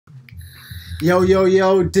Yo, yo,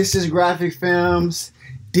 yo, this is Graphic Films.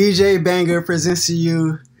 DJ Banger presents to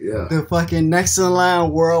you the fucking Next in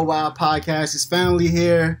Line Worldwide podcast. Is finally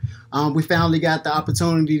here. We finally got the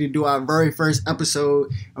opportunity to do our very first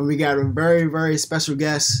episode, and we got a very, very special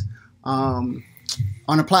guest on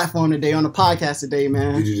the platform today, on the podcast today,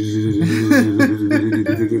 man.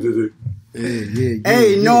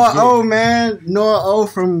 Hey, Noah O, man. Noah O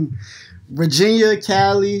from Virginia,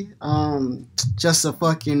 Cali. Just a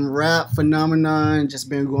fucking rap phenomenon. Just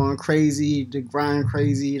been going crazy, the grind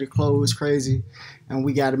crazy, the clothes crazy. And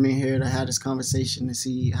we got him in here to have this conversation to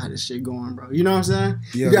see how this shit going, bro. You know what I'm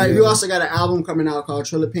saying? You also got an album coming out called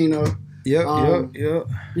Trilipino. Yep. You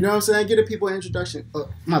know what I'm saying? Give the people an introduction. Oh,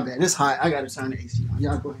 my bad. It's hot. I got to turn the AC on.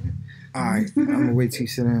 Y'all go ahead. All right. I'm going to wait till you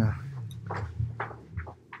sit down.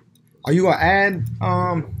 Are you going to add,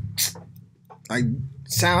 like,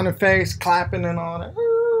 sound effects, clapping and all that?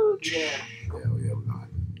 Yeah.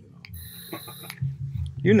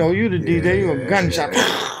 You know, you the DJ, you a gunshot.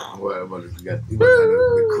 Well, you got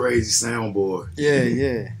the crazy soundboard.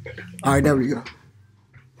 Yeah. All right, there we go.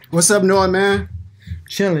 What's up, Noah, man?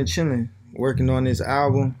 Chilling. Working on this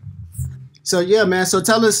album. So, yeah, man. So,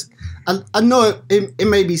 tell us. I know it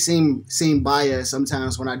may be seem biased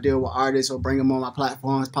sometimes when I deal with artists or bring them on my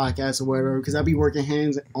platforms, podcasts, or whatever, because I be working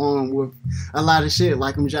hands on with a lot of shit.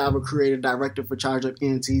 Like I'm Java, creative director for Charge Up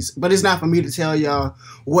ENTs. But it's not for me to tell y'all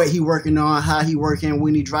what he working on, how he working,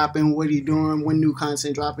 when he dropping, what he doing, when new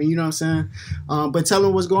content dropping. You know what I'm saying? But tell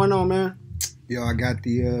him what's going on, man. Yo, I got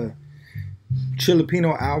the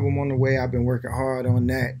Trilipino album on the way. I've been working hard on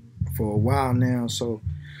that for a while now. So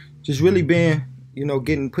just really been,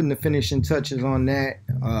 putting the finishing touches on that.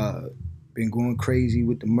 Been going crazy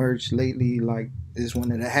with the merch lately. Like this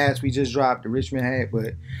one of the hats we just dropped, the Richmond hat,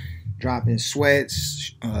 but dropping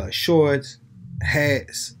sweats, shorts,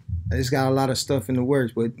 hats. It's got a lot of stuff in the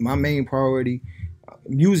works, but my main priority,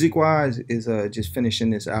 music-wise, is just finishing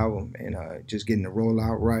this album and just getting the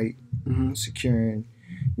rollout right, securing,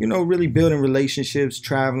 really building relationships,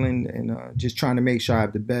 traveling, and just trying to make sure I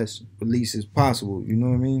have the best releases possible. You know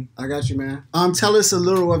what I mean? I got you, man. Tell us a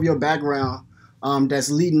little of your background that's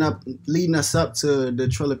leading us up to the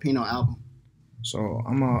Trilipino album. So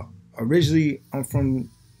originally I'm from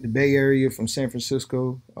the Bay Area, from San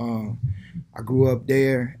Francisco. I grew up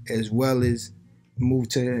there, as well as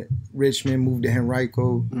moved to Richmond, moved to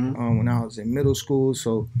Henrico when I was in middle school.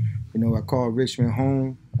 So, I call Richmond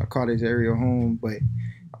home. I call this area home, but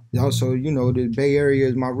also, the Bay Area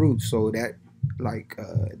is my roots, so that,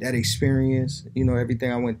 that experience,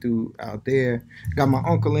 everything I went through out there. Got my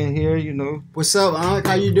uncle in here, What's up, Unc?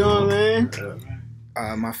 How you doing, man?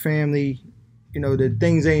 My family, the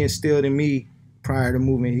things they instilled in me prior to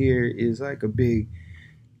moving here is like a big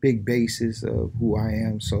basis of who I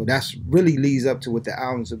am. So that's really leads up to what the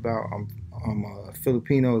album's about. I'm a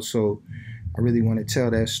Filipino, so I really want to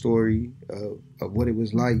tell that story of what it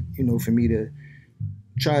was like, for me to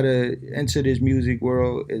try to enter this music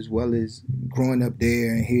world, as well as growing up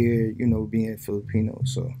there and here, being Filipino.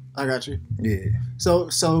 So I got you. Yeah. So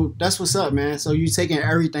that's what's up, man. So you taking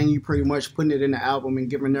everything, you pretty much putting it in the album and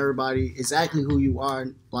giving everybody exactly who you are,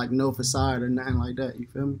 like no facade or nothing like that. You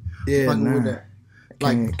feel me? Yeah, with that.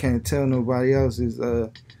 Can't tell nobody else's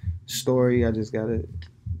story. I just gotta,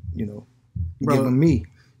 give them me.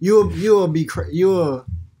 If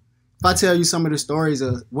I tell you some of the stories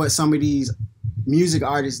of what some of these music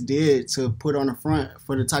artists did to put on the front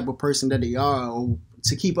for the type of person that they are, or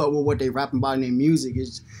to keep up with what they rapping about in their music,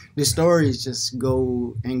 the stories just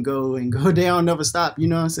go and go and go. They don't never stop. You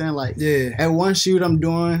know what I'm saying? Like, at one shoot I'm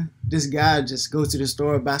doing, this guy just goes to the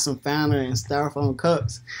store, buy some Fanta and styrofoam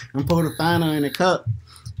cups, and pour the Fanta in a cup.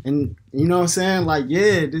 And you know what I'm saying? Like,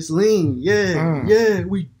 this lean.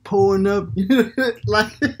 We pulling up.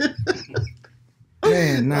 Like,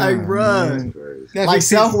 man, like, bruh. Like,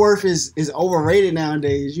 self-worth is overrated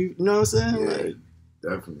nowadays. You know what I'm saying? Yeah, like,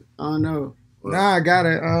 definitely. I don't know. I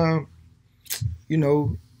gotta,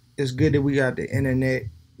 it's good that we got the internet.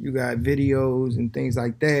 You got videos and things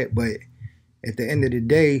like that. But at the end of the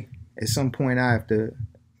day, at some point, I have to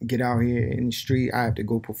get out here in the street. I have to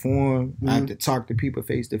go perform. I have to talk to people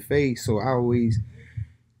face to face. So I always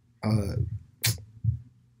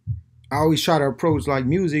try to approach like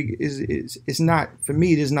music it's not, for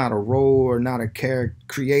me, it's not a role or not a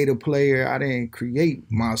creative player. I didn't create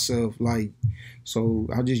myself, so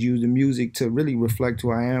I'll just use the music to really reflect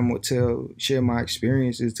who I am, or share my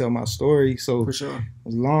experiences, tell my story. So for sure,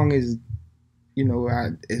 as long as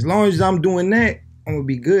I'm doing that, I'm gonna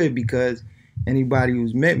be good, because anybody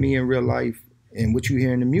who's met me in real life and what you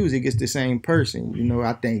hear in the music, it's the same person.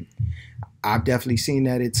 I think I've definitely seen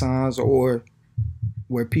that at times, or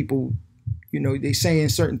where people you know, they saying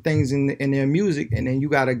certain things in their music, and then you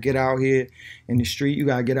got to get out here in the street. You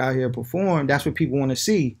got to get out here and perform. That's what people want to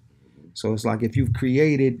see. So it's like if you've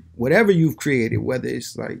created whatever you've created, whether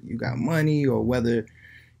it's like you got money or whether,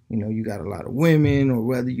 you know, you got a lot of women or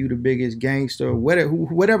whether you the biggest gangster or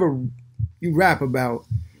whatever you rap about,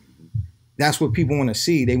 that's what people want to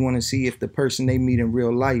see. They want to see if the person they meet in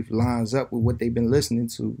real life lines up with what they've been listening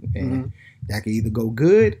to. And that could either go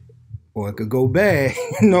good or it could go bad,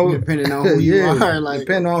 you know, depending on who you are, like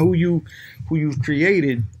depending on who you've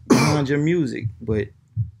created behind your music. But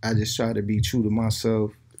I just try to be true to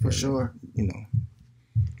myself. For sure. You know.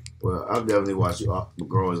 Well, I've definitely watched you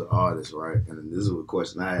grow as an artist, right? And this is a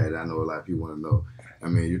question I had. I know a lot of people want to know. I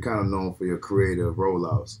mean, you're kind of known for your creative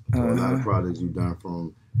rollouts. So a lot of projects you've done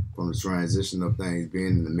from the transition of things, being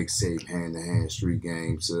in the mixtape, hand-to-hand street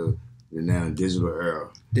game to the now digital era.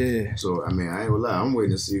 Yeah. So, I mean, I ain't gonna lie. I'm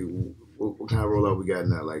waiting to see what kind of rollout we got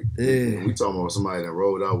now. Like, we talking about somebody that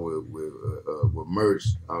rolled out with merch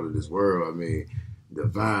out of this world. I mean, the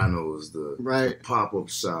vinyls, the pop-up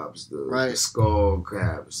shops, the skull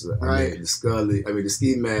caps, I mean, the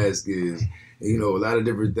ski mask is, you know, a lot of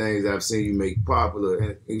different things I've seen you make popular,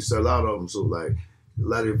 and you sell out of them. So, like, a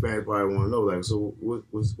lot of your fans probably want to know, like, so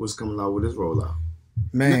what's coming out with this rollout?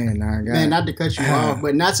 Man, not to cut you off,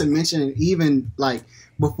 but not to mention even like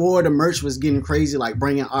before the merch was getting crazy, like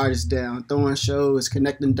bringing artists down, throwing shows,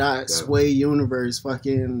 connecting dots, Sway Universe,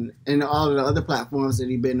 fucking, and all of the other platforms that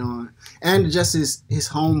he been on, and just his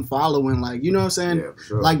home following, like, you know what I'm saying? Yeah, for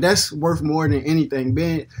sure. Like that's worth more than anything.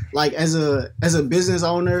 Being like as a business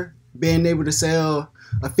owner, being able to sell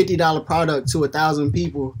a $50 product to 1,000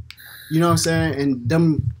 people. You know what I'm saying? And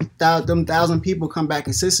them 1,000 people come back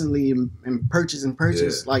consistently and purchase. Yeah.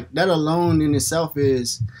 Like that alone in itself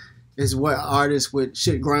is what artists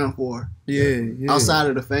should grind for. Yeah. Outside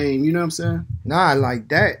of the fame, you know what I'm saying? Nah, like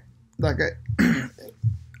that. Like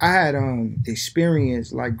I had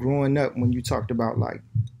experience like growing up when you talked about like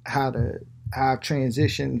how I've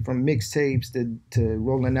transitioned from mixtapes to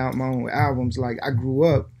rolling out my own albums. Like I grew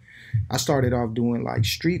up, I started off doing like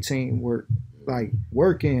street team work. Like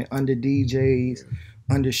working under DJs,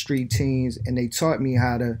 under street teams, and they taught me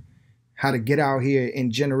how to get out here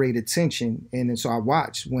and generate attention. And so I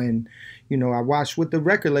watched I watched what the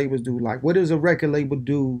record labels do. Like, what does a record label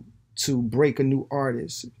do to break a new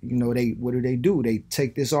artist? You know, what do? They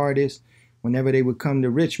take this artist, whenever they would come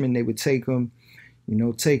to Richmond, they would take them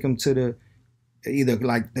to the either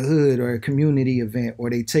like the hood or a community event, or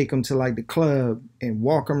they take them to like the club and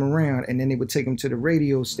walk them around, and then they would take them to the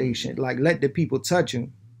radio station, like let the people touch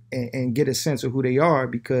them and get a sense of who they are,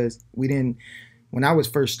 because when I was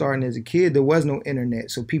first starting as a kid, there was no internet,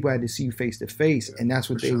 so people had to see you face to face, and that's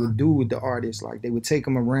what they would do with the artists. Like they would take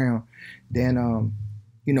them around, then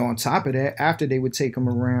on top of that, after they would take them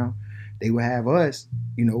around, they would have us,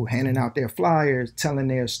 handing out their flyers, telling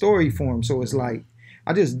their story for them. So it's like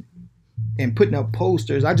and putting up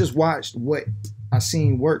posters. I just watched what I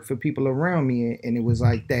seen work for people around me, and it was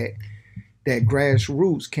like that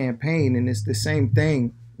grassroots campaign. And it's the same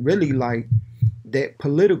thing really like that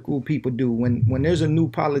political people do. When there's a new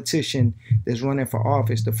politician that's running for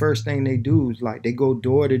office, the first thing they do is like they go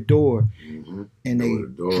door to door and they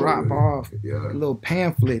drop off little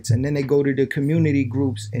pamphlets, and then they go to the community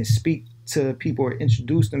groups and speak to people or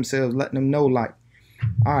introduce themselves, letting them know like,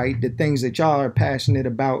 all right, the things that y'all are passionate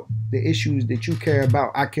about, the issues that you care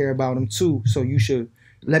about, I care about them too. So you should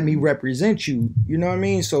let me represent you. You know what I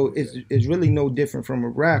mean? So it's really no different from a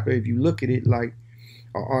rapper. If you look at it like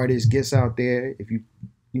an artist gets out there, if you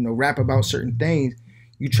rap about certain things,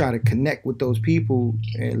 you try to connect with those people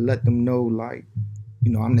and let them know like,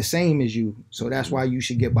 I'm the same as you. So that's why you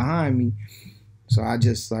should get behind me. So I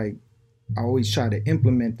always try to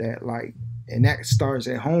implement that, like, and that starts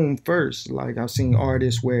at home first. Like I've seen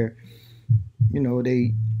artists where,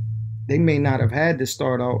 they may not have had to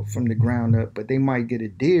start out from the ground up, but they might get a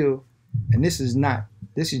deal. And this is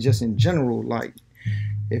just in general. Like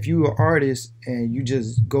if you are an artist and you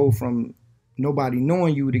just go from nobody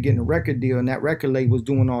knowing you to getting a record deal, and that record label's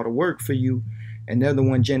doing all the work for you, and they're the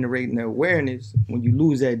one generating the awareness, when you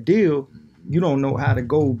lose that deal, you don't know how to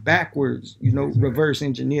go backwards, reverse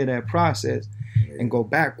engineer that process and go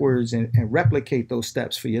backwards and replicate those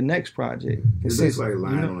steps for your next project. It's like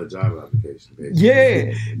lying on a job application, basically.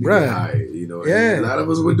 Yeah, right. A lot of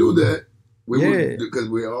us would do that. We would, because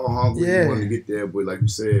we're all hungry. We want to get there, but like you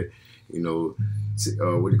said, what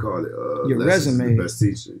do you call it? Your resume. The best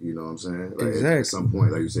teacher, you know what I'm saying? Like exactly. At some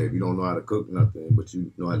point, like you said, if you don't know how to cook nothing, but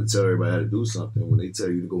you know how to tell everybody how to do something, when they tell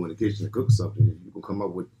you to go in the kitchen and cook something, you can come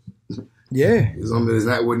up with something that's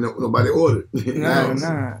not what nobody ordered.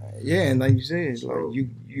 Nah. Yeah, and like you said, it's like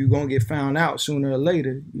you gonna get found out sooner or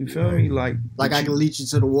later. You feel me? Like I can lead you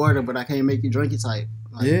to the water, but I can't make you drink it type.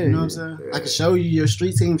 Like, yeah, you know what I'm saying? Yeah. I can show you your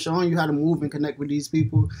street team, showing you how to move and connect with these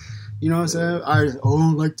people. You know what I'm saying? I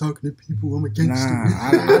don't like talking to people. I'm a gangster.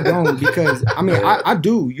 Nah, I don't, because I mean I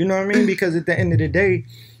do. You know what I mean? Because at the end of the day,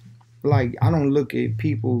 like, I don't look at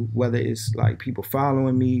people, whether it's like people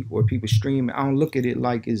following me or people streaming, I don't look at it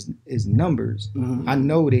like it's numbers. Mm-hmm. I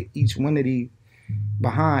know that each one of these,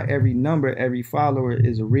 behind every number, every follower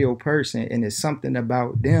is a real person, and it's something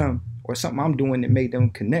about them or something I'm doing that made them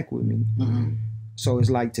connect with me. Mm-hmm. So it's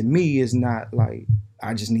like, to me, it's not like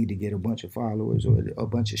I just need to get a bunch of followers or a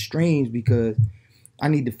bunch of streams, because I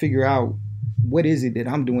need to figure out what is it that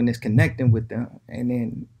I'm doing that's connecting with them, and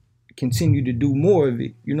then continue to do more of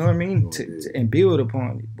it, you know what I mean, and build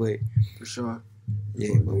upon it. But for sure,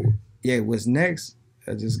 what's next?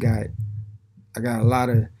 I got a lot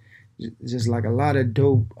of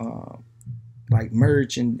dope like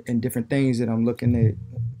merch and different things that I'm looking at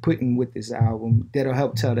putting with this album that'll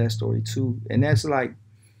help tell that story too. And that's like,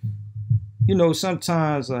 you know,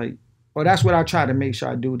 sometimes like, or that's what I try to make sure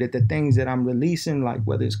I do, that the things that I'm releasing, like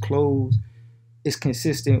whether it's clothes, it's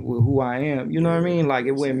consistent with who I am. You know what I mean? Like,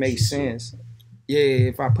 it wouldn't make sense. Yeah,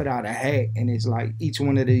 if I put out a hat and it's like each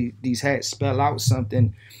one of these hats spell out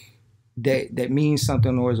something that means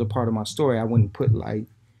something or is a part of my story, I wouldn't put, like,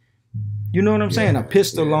 you know what I'm saying, a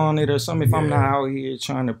pistol on it or something if I'm not out here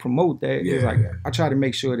trying to promote that. It's like, I try to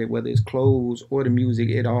make sure that whether it's clothes or the music,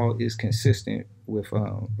 it all is consistent with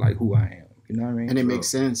like who I am. You know what I mean? And it makes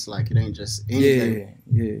sense. Like, it ain't just anything.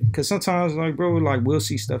 Yeah. Because sometimes, like, bro, like, we'll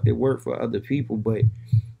see stuff that work for other people, but it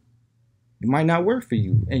might not work for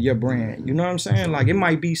you and your brand. You know what I'm saying? Like, it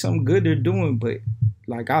might be something good they're doing, but,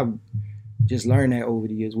 like, I've just learned that over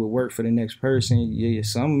the years. What work for the next person,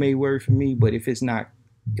 some may work for me, but if it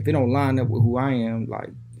don't line up with who I am, like,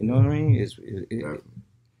 you know what I mean?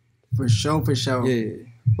 For sure. Yeah.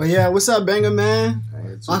 But yeah, what's up, Banger, man?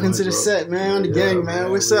 Welcome to the set, man. On the gang,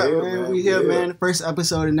 man. What's up, man? We here, man. The first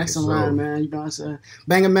episode of Next in Line, man. You know what I'm saying?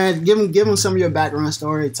 Banger, man. Give him some of your background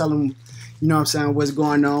story. Tell him, you know what I'm saying, what's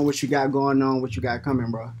going on, what you got going on, what you got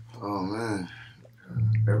coming, bro. Oh, man.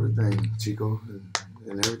 Everything, Chico,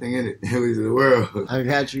 and everything in it. Everything in the world. I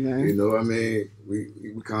got you, man. You know, I mean, we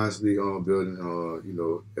constantly building, you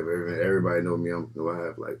know, everybody know me. I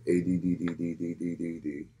have like ADD.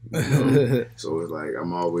 You know? So it's like,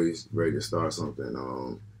 I'm always ready to start something.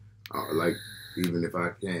 Like, even if I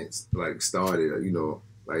can't, like, start it, you know,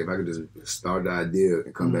 like, if I could just start the idea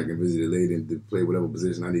and come back and visit it later and to play whatever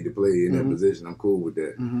position I need to play in that position, I'm cool with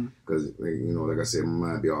that. Because, you know, like I said, my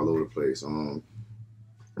mind be all over the place.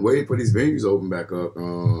 Waiting for these venues to open back up.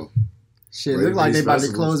 Shit, look like they about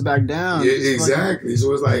to close back down. Yeah, exactly.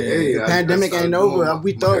 So it's like, hey, the pandemic ain't over.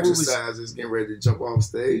 We thought we was exercises, getting ready to jump off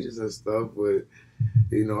stages and stuff, but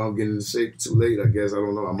you know, I'm getting in shape too late. I guess I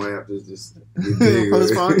don't know. I might have to just get big.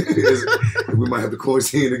 Postpone. We might have to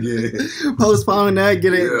quarantine again. Postpone that.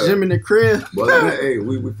 Get a gym in the crib. But hey,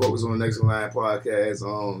 we focus on the Next in Line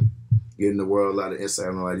podcast. Getting the world a lot of insight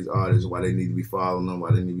on a lot of these artists, why they need to be following them,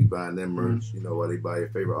 why they need to be buying their merch, you know, why they buy your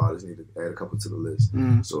favorite artists, need to add a couple to the list.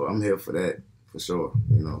 So I'm here for that, for sure,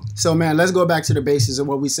 you know. So, man, let's go back to the basis of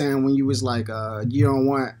what we saying when you was like, you don't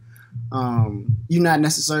want, you're not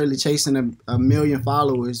necessarily chasing a million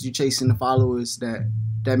followers, you chasing the followers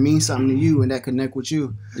that mean something to you and that connect with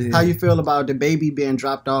you. How you feel about the baby being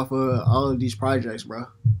dropped off of all of these projects, bro?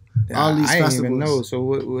 All these festivals. I didn't even know, so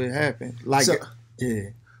what happened? Like,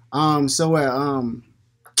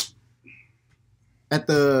 at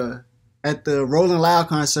the Rolling Loud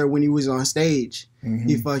concert when he was on stage,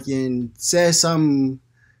 he fucking said something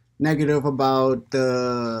negative about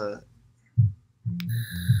the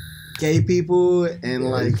gay people and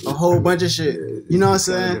like a whole bunch of shit. You know what I'm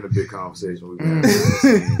saying? It's been a big conversation we've had.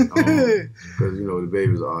 Because you know, the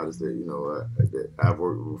baby's an artist that, you know, that I've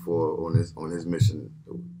worked with before on his mission.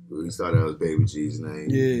 He started out as Baby G's name.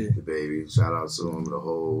 The baby. Shout out to him, the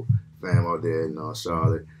whole fam out there in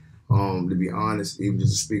Charlotte. To be honest, even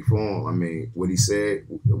just to speak for him, I mean, what he said,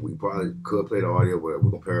 we probably could play the audio, but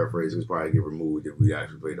we're gonna paraphrase it. It's probably get removed if we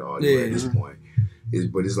actually play the audio at this point.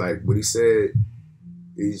 But it's like what he said.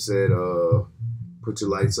 He said, "Put your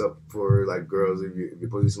lights up for like girls if you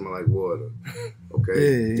pussy smell like water."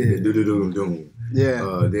 Okay. Doom.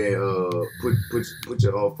 Yeah. Then put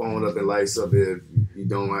your phone up and lights up if you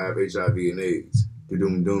don't have HIV and AIDS.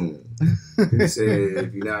 Doom. He said,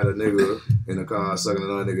 if you're not a nigga in a car sucking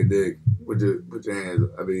another nigga dick, put your hands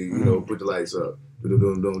up. I mean, you know, put the lights up.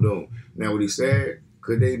 Doom. Now, what he said,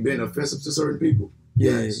 could they have been offensive to certain people?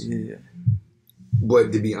 Yes. Yeah.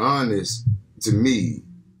 But to be honest, to me,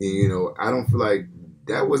 you know, I don't feel like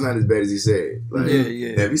that was not as bad as he said. Like,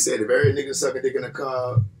 if he said if every nigga suck a dick in a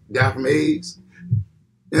car die from AIDS,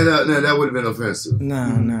 that would have been offensive.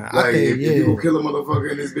 Nah. Like, if you go kill a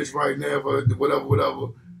motherfucker in this bitch right now for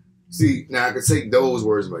whatever. See, now I could take those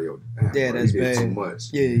words by that's bad. Too much.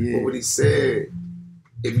 Yeah. But what he said,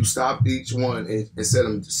 if you stopped each one and said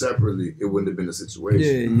them separately, it wouldn't have been a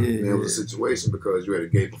situation. It was a situation because you had a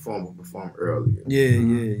gay performer perform earlier.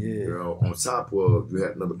 You know, on top of you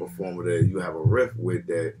had another performer that you have a riff with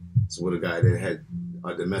that's with a guy that had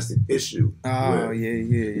a domestic issue.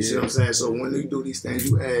 You see what I'm saying? So when you do these things,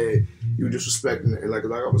 you disrespecting it. Like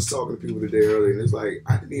I was talking to people today earlier, and it's like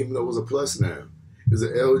I didn't even know it was a plus now. It's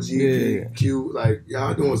an LGBTQ, like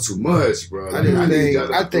y'all doing too much, bro. Like, I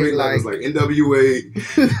think like NWA,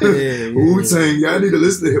 Wu-Tang. Y'all need to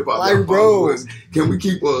listen to hip hop. Like, bro, can we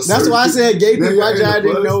keep us? That's why I said gay people. Why y'all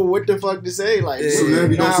didn't know what the fuck to say? Like, so now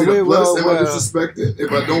if you don't say the plus, am I disrespecting? If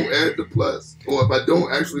I don't add the plus, or if I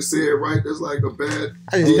don't actually say it right, that's like a bad.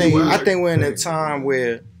 I think we're in a time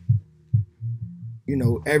where, you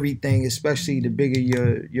know, everything, especially the bigger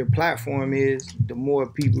your platform is, the more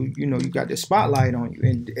people, you know, you got the spotlight on you.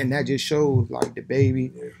 And that just shows, like, the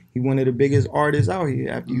baby, he one of the biggest artists out here.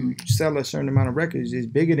 After you sell a certain amount of records, it's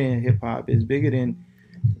bigger than hip-hop. It's bigger than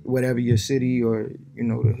whatever your city or, you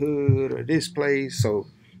know, the hood or this place. So,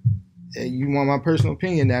 you want my personal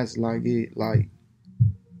opinion, that's like it. Like,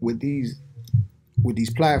 with these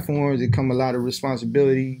platforms, it come a lot of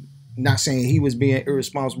responsibility. Not saying he was being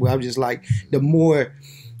irresponsible. I was just like, the more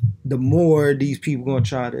these people gonna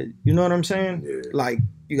try to, you know what I'm saying? Like,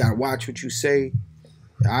 you gotta watch what you say.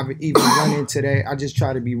 I've even run into that. I just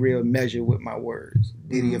try to be real measured with my words.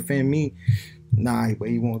 Did he offend me? Nah, but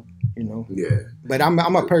he won't, you know. But I'm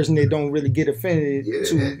a person that don't really get offended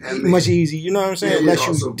too much easy. You know what I'm saying? Unless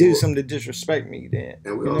you do something to disrespect me, then.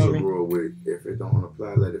 And we also grow with, if it don't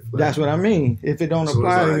apply, let it fly. That's what I mean. If it don't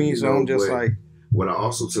apply to me, so I'm just like. What I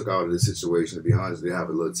also took out of this situation, to be honest, to have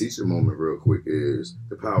a little teacher moment real quick, is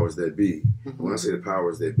the powers that be. When I say the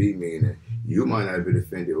powers that be, meaning you might not have been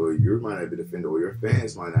offended, or you might not have been offended, or your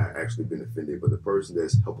fans might not actually been offended, but the person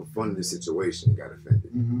that's helping fund the situation got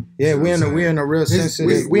offended. Yeah, we're in a real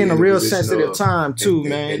sensitive time too,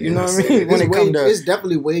 man. You know what I mean? When it comes to, it's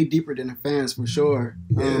definitely way deeper than the fans for sure.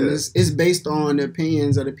 It's based on the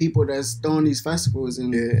opinions of the people that's throwing these festivals,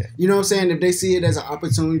 and you know what I'm saying. If they see it as an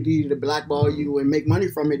opportunity to blackball you and make money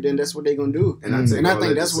from it, then that's what they're gonna do. And I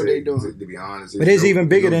think that's what they're doing. To be honest, but it's even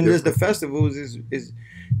bigger than just the festivals. Is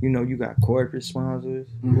you know, you got corporate sponsors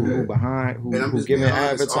who giving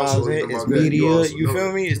advertising. It's media. You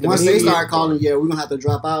feel me? It's once they start calling, we're gonna have to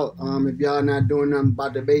drop out. If y'all not doing nothing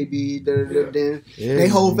about the baby, then they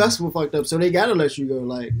whole festival fucked up. So they gotta let you go.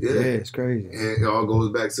 Like, it's crazy. And it all goes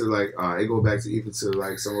back to like it goes back to even to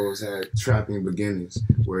like some of us had trapping beginnings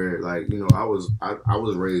where, like, you know, I was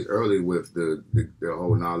raised early with the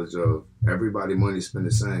whole knowledge of everybody money spent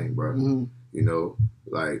the same, bro. You know,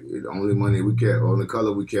 like, the only money we care, only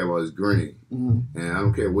color we care about is green. And I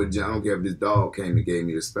don't care if this dog came and gave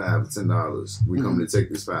me this $5 or $10. We come to take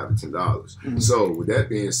this $5 or $10. So with that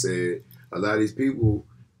being said, a lot of these people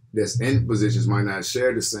that's in positions might not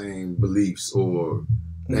share the same beliefs or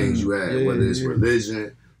things you have, whether it's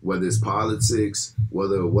religion, whether it's politics,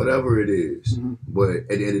 whatever it is. But at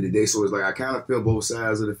the end of the day, so it's like I kind of feel both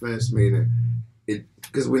sides of the fence, meaning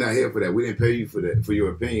because we're not here for that. We didn't pay you for that, for your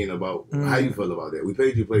opinion about how you feel about that. We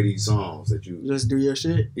paid you to play these songs that you just do your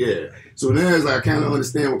shit. Yeah. So now it's like I kind of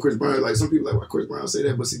understand what Chris Brown, like some people like why Chris Brown say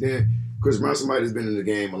that, but see then Chris Brown, somebody that's been in the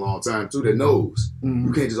game a long time too that knows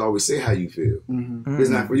you can't just always say how you feel. It's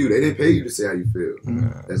not for you. They didn't pay you to say how you feel.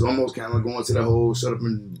 It's almost kind of going to the whole shut up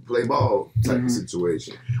and play ball type of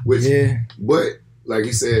situation. Which, but like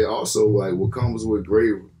he said, also like what comes with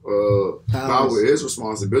great power is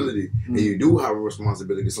responsibility, and you do have a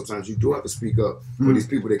responsibility. Sometimes you do have to speak up for these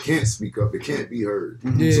people that can't speak up, that can't be heard.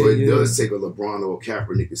 So it does take a LeBron or a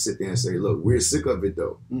Kaepernick to sit there and say, look, we're sick of it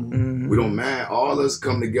though. We don't mind all us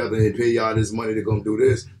come together and pay y'all this money to come do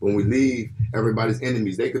this. When we leave, everybody's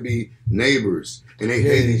enemies. They could be neighbors and they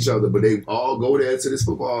hate each other, but they all go there to this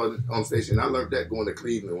football station. I learned that going to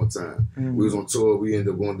Cleveland one time. We was on tour. We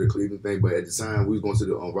ended up going to the Cleveland thing, but at the time we was going to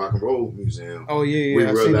the Rock and Roll Museum. We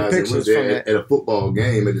realized it was there at a football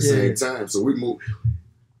game at the same time. So we moved.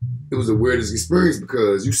 It was the weirdest experience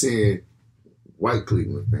because you seeing white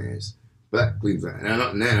Cleveland fans, black Cleveland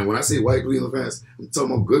fans. Now, when I say white Cleveland fans, I'm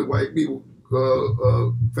talking about good white people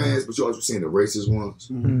fans, but you're also seeing the racist ones.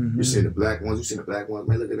 You're seeing the black ones. You're seeing the black ones.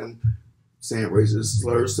 Man, look at them saying racist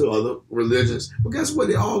slurs to other religions. But guess what?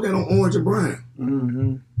 They all got on orange and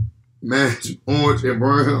brown. Match orange and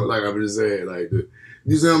brown. Like I was just saying, like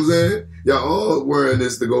You see what I'm saying? Y'all all wearing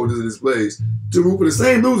this to go to this place to root for the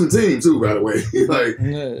same losing team too, by the way. Like,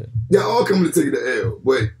 y'all all coming to take the L.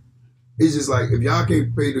 But it's just like, if y'all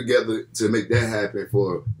can't pay together to make that happen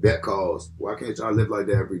for that cause, why can't y'all live like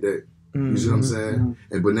that every day? You see what I'm saying?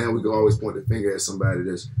 And but now we can always point the finger at somebody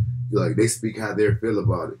that's like, they speak how they feel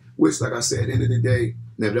about it. Which, like I said, at the end of the day,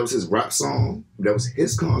 now if that was his rap song, if that was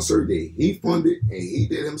his concert that he funded and he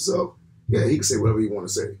did himself, yeah, he can say whatever he want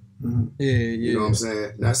to say. You know what I'm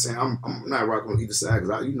saying? Not saying I'm not rocking on either side,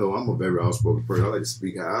 because I'm a very outspoken person. I like to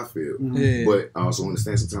speak how I feel, but I also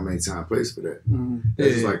understand sometimes ain't time and place for that.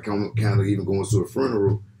 That's just like kind of even going to a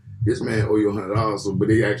funeral. This man owe you $100, so, but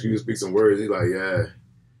they actually speak some words. He's like,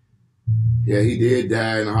 yeah, he did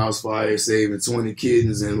die in a house fire, saving 20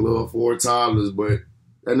 kittens and little 4 toddlers, but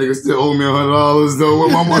that nigga still owe me $100 though. Where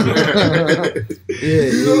my money at?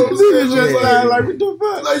 You know what I'm saying? Just like, what the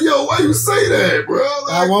fuck? Like, yo, why you say that, bro?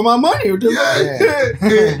 Like, I want my money.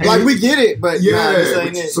 Like, we get it, but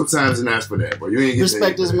but sometimes it's not for that, bro. You ain't get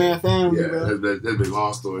respect this man family, bro. That's been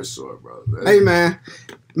long story short, bro. Hey, man,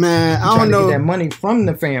 I don't know. To get that money from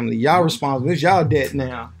the family. Y'all responsible. It's y'all debt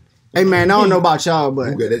now. Hey, man, I don't know about y'all, but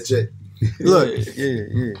who got that check? Look,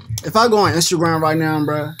 if I go on Instagram right now,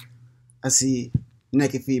 bro, I see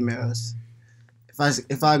naked females.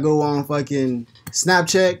 If I go on fucking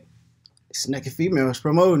Snapchat, it's naked females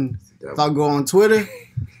promoting. If I go on Twitter,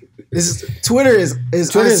 Twitter is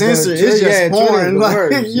uncensored. It's just porn.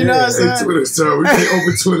 Like, you know what I'm saying? Twitter, so we can't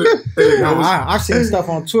open Twitter. Hey, I've seen stuff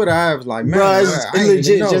on Twitter. I was like, man, bro, it's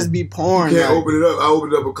legit just be porn. You can't open it up. I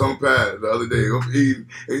opened up a compact the other day. I'm eating,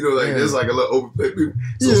 and you know, like there's like a little open. Like, people,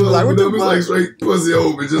 so like, what the fuck? It's like straight pussy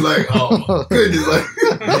open, just like, oh goodness, like,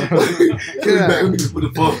 get it back. Let me just put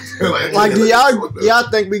the phone. Like, do y'all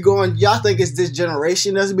think y'all think it's this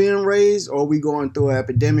generation that's being raised, or are we going through an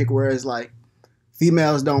epidemic where it's like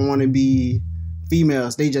females don't want to be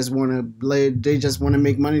females? They just want to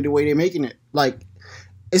make money the way they're making it. Like,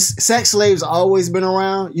 sex slaves always been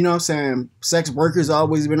around. You know what I'm saying? Sex workers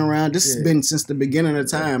always been around. This has been since the beginning of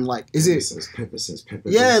time. Like, is it? Since pimpin'.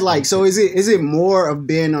 Yeah, like, so is it more of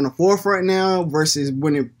being on the forefront now versus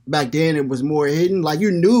when back then it was more hidden? Like, you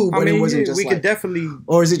knew, but it wasn't just. We could definitely.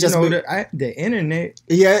 Or is it just the internet?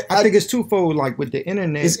 Yeah, I think it's twofold. Like with the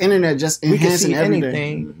internet, it's internet just enhancing everything.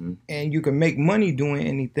 Anything, and you can make money doing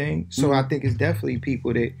anything. So I think it's definitely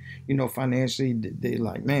people that financially they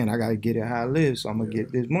like, man, I gotta get it how I live, so I'm gonna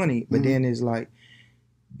get this money. But then it's like,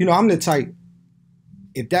 I'm the type.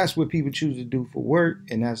 If that's what people choose to do for work,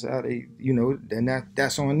 and that's how they, then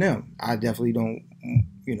that's on them. I definitely don't,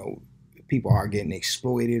 people are getting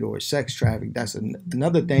exploited or sex trafficked. That's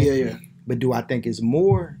another thing. Yeah. But do I think it's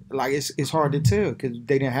more? Like, it's hard to tell, because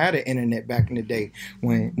they didn't have the internet back in the day.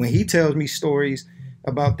 When he tells me stories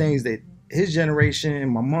about things that his generation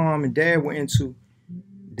and my mom and dad were into,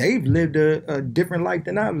 they've lived a different life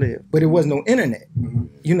than I've lived, but it was no internet.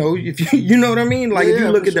 If you know what I mean? Like, if you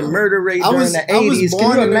look at the murder rate during the 80s,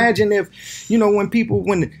 can you imagine if, even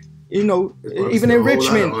in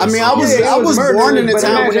Richmond. I mean, I was born in the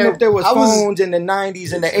time when if there was phones in the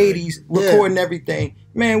 90s and the 80s recording everything,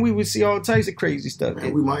 man, we would see all types of crazy stuff.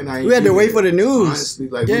 Man, we had to wait for the news. Honestly,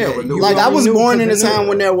 we never knew. Like, I was born in a time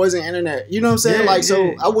when there wasn't internet. You know what I'm saying?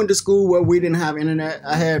 So I went to school where we didn't have internet.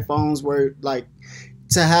 I had phones where, like,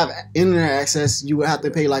 to have internet access, you would have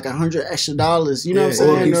to pay like $100 extra. You know what I'm saying?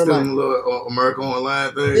 Or keep stealing little America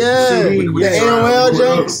Online thing. Yeah, the AOL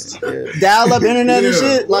jokes, dial-up internet and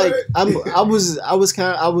shit. Like, I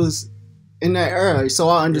was in that era, so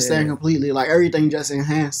I understand completely. Like, everything just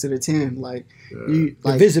enhanced to the 10. Like, the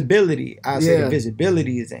visibility. I say the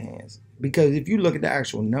visibility is enhanced, because if you look at the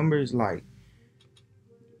actual numbers, like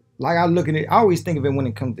I look at it, I always think of it when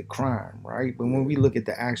it comes to crime, right? But when we look at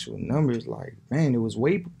the actual numbers, like, man, there was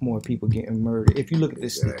way more people getting murdered. If you look at the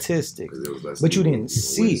statistics, but you didn't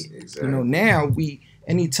see it. Exactly. Now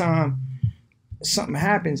anytime something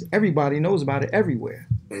happens, everybody knows about it everywhere.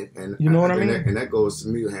 And you know what I mean? And that goes to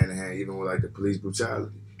me hand in hand, even with like the police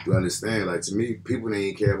brutality. You understand? Like, to me, people didn't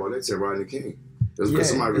even care about that till Rodney King. It was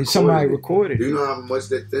because somebody recorded it. Do you know how much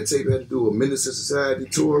that tape had to do a Menace to Society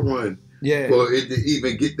tour run? Yeah. For it to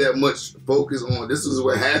even get that much focus on this is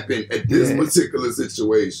what happened at this particular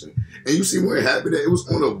situation. And you see where it happened at, it was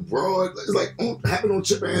on a broad, it's like happened on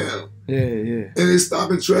Chippenham. Yeah. And it's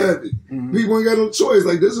stopping traffic. People ain't got no choice.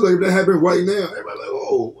 Like, this is like, if that happened right now, everybody like,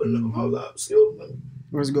 oh, hold up, excuse me.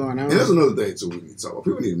 What's going on? And that's another thing too we need to talk about.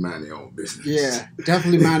 People need to mind their own business. Yeah,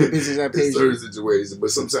 definitely mind the business at page. Certain situations,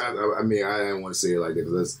 but sometimes I didn't want to say it like that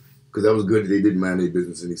because that was good that they did mind their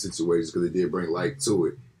business in these situations, because they did bring light to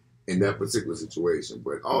it. in that particular situation,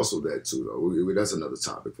 but also that too, though. That's another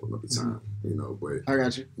topic for another time, you know. But I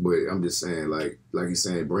got you. But I'm just saying, like he's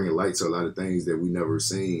saying, bringing light to a lot of things that we never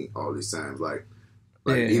seen all these times, like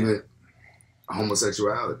even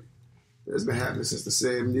homosexuality. It's been happening since the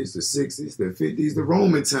 70s, the 60s, the 50s, the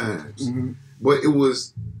Roman times. Mm-hmm. But it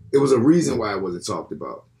was a reason why it wasn't talked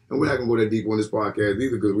about. And we're not gonna go that deep on this podcast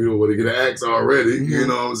either because we don't want to get an axe already. Mm-hmm. You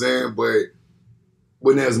know what I'm saying?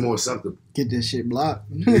 But now it's more acceptable. Get this shit blocked.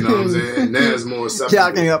 You know what I'm saying? Now it's more acceptable.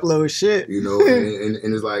 Y'all can't upload shit. You know, and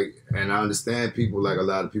it's like, and I understand people, like a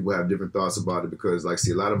lot of people have different thoughts about it because, like,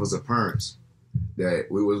 see, a lot of us are parents that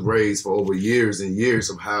we was raised for over years and years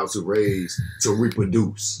of how to raise to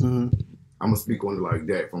reproduce. Mm-hmm. I'm gonna speak on it like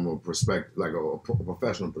that from a perspective, like a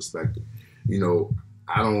professional perspective. You know,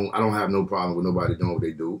 I don't have no problem with nobody doing what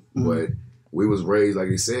they do, mm-hmm. but we was raised, like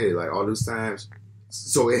they said, like all those times.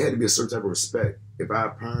 So it had to be a certain type of respect. If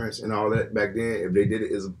our parents and all that back then, if they did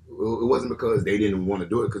it, it wasn't because they didn't want to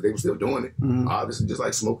do it, because they were still doing it. Mm-hmm. Obviously, just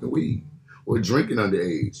like smoking weed or drinking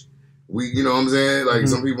underage. You know what I'm saying? Like mm-hmm.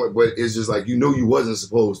 some people, but it's just like, you know, you wasn't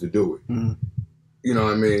supposed to do it. Mm-hmm. You know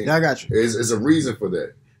what I mean? Yeah, I got you. It's a reason for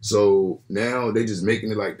that. So now they just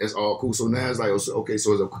making it like that's all cool. So now it's like, okay,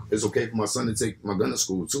 so it's okay for my son to take my gun to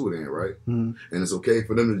school too, then, right? Mm-hmm. And it's okay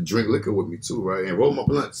for them to drink liquor with me too, right? And roll my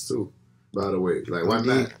blunts too, by the way. Like, why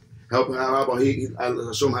not? Help him out. How about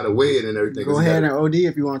I show him how to weigh it and everything. Go ahead and OD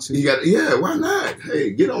if you want to. Yeah, why not?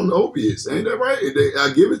 Hey, get on the opiates. Ain't that right?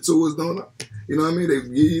 I give it to us, don't I? You know what I mean?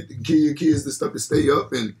 They give your kids the stuff to stay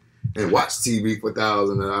up and watch TV for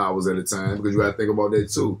thousands of hours at a time, because you got to think about that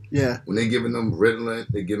too. Yeah. When they giving them Ritalin,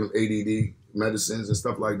 they give them ADD medicines and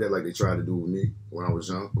stuff like that, like they tried to do with me when I was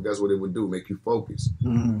young. But that's what it would do, make you focus.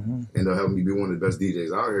 Mm-hmm. And they'll help me be one of the best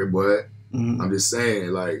DJs out here. But mm-hmm. I'm just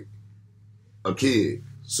saying, like, a kid.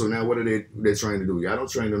 So now what are they're trying to do? Y'all don't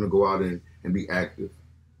train them to go out and be active.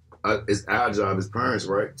 It's our job as parents,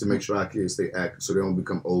 right, to make sure our kids stay active so they don't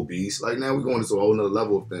become obese. Like, now we're going into a whole nother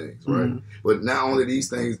level of things, right? Mm-hmm. But not only these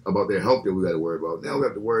things about their health that we got to worry about. Now we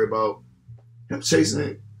have to worry about him chasing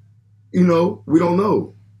it. You know, we don't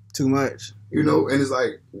know. Too much. You know, and it's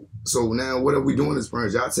like, so now what are we doing as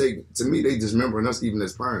parents? Y'all take, to me, they dismembering us even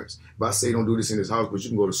as parents. If I say don't do this in this house, but you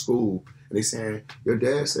can go to school, and they saying, your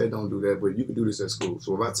dad said don't do that, but you can do this at school.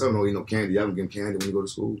 So if I tell them don't eat no candy, y'all can give them candy when you go to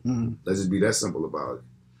school. Mm-hmm. Let's just be that simple about it.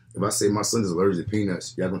 If I say my son is allergic to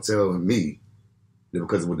peanuts, y'all gonna tell me that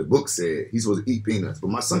because of what the book said, he's supposed to eat peanuts. But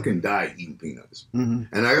my son can die eating peanuts.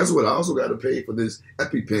 Mm-hmm. And I guess what, I also got to pay for this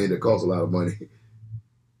EpiPen that costs a lot of money.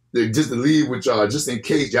 Just to leave with y'all, just in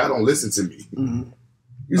case y'all don't listen to me. Mm-hmm.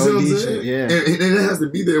 You see what I'm saying? Yeah. And it has to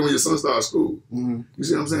be there when your son starts school. Mm-hmm. You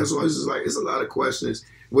see what I'm saying? So it's just like, it's a lot of questions.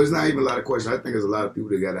 Well, it's not even a lot of questions. I think there's a lot of people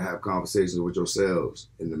that got to have conversations with yourselves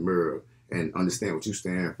in the mirror and understand what you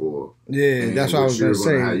stand for. Yeah, and that's what I was going to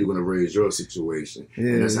say. How you're going to raise your situation. Yeah,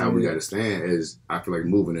 and that's how we got to stand as, I feel like,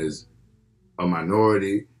 moving as a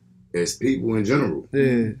minority, as people in general.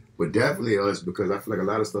 Yeah. But definitely us, because I feel like a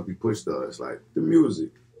lot of stuff we push to us, like the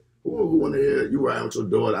music. Who want to hear you riding with your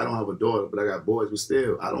daughter? I don't have a daughter, but I got boys, but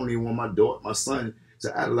still, I don't even want my son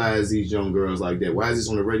to idolize these young girls like that. Why is this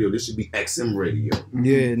on the radio? This should be XM radio.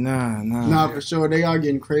 Yeah, nah. Nah, for sure. They are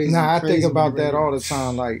getting crazy. Nah, I think about that all the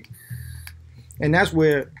time, like. And that's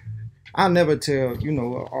where I never tell, you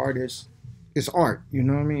know, an artist, it's art. You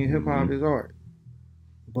know what I mean? Hip hop is art.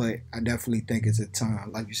 But I definitely think it's a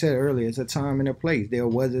time. Like you said earlier, it's a time and a place. There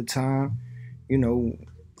was a time, you know,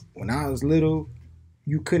 when I was little,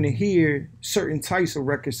 you couldn't hear certain types of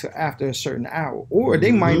records till after a certain hour. Or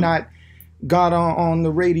they might not got on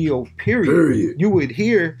the radio, period. You would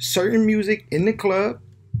hear certain music in the club,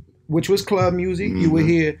 which was club music. Mm-hmm. You would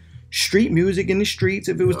hear street music in the streets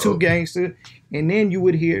if it was too gangster. And then you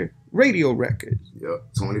would hear radio records. Yep,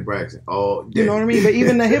 Tony Braxton all day. You know what I mean? But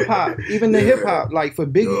even the hip hop, hip hop, like for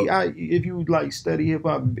Biggie, if you like study hip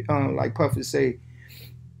hop, like Puff would say,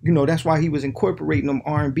 you know, that's why he was incorporating them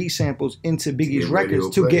R&B samples into Biggie's records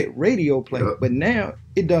to get radio play. Yep. But now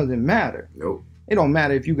it doesn't matter. Nope. It don't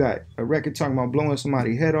matter if you got a record talking about blowing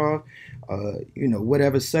somebody's head off, you know,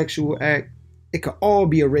 whatever sexual act. It could all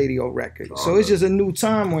be a radio record. So it's just a new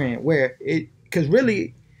time we're in where because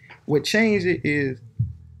really what changed it is,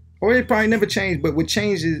 or it probably never changed, but what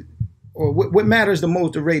changes, or what matters the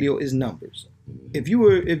most to radio is numbers. If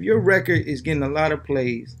your record is getting a lot of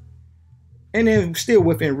plays, and then still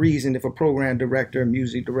within reason, if a program director,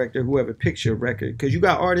 music director, whoever picks your record, because you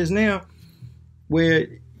got artists now where,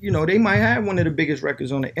 you know, they might have one of the biggest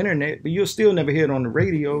records on the internet, but you'll still never hear it on the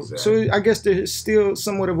radio. Exactly. So I guess there's still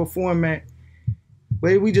somewhat of a format.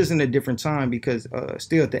 But we just in a different time because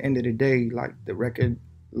still at the end of the day, like the record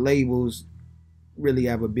labels really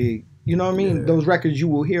have a big You know what I mean? Those records you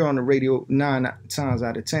will hear on the radio 9 times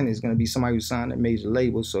out of 10 is going to be somebody who signed a major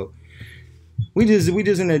label. So we just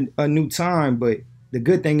in a new time. But the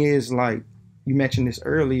good thing is, like you mentioned this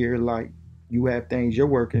earlier, like you have things you're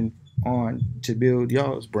working on to build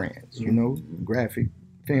y'all's brands. You know, graphic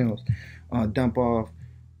films, dump off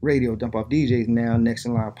radio, dump off DJs now, Next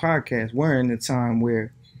in Line podcast. We're in a time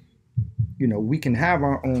where, you know, we can have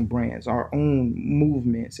our own brands, our own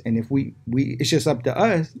movements. And if we it's just up to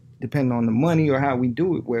us, depending on the money or how we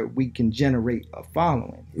do it, where we can generate a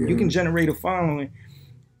following. You can generate a following.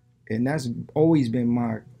 And that's always been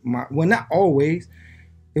my, well, not always.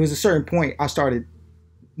 It was a certain point I started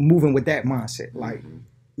moving with that mindset. Like,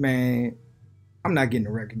 man, I'm not getting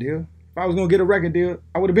a record deal. If I was going to get a record deal,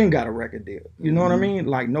 I would have been got a record deal. You know what I mean?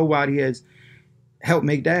 Like, nobody has helped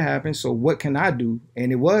make that happen. So what can I do?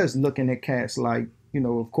 And it was looking at cats like, you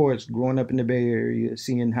know, of course, growing up in the Bay Area,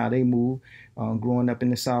 seeing how they move, growing up in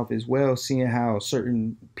the South as well, seeing how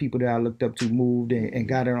certain people that I looked up to moved and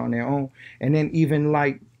got it on their own. And then even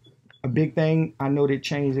like a big thing I know that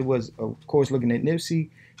changed, it was, of course, looking at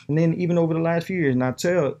Nipsey. And then even over the last few years, and I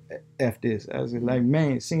tell F this, I was like,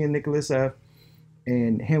 man, seeing Nicholas F.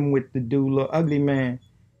 and him with the dude, Lil Ugly Man,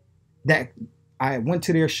 that I went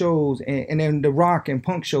to their shows and then the rock and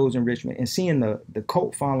punk shows in Richmond and seeing the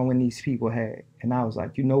cult following these people had. And I was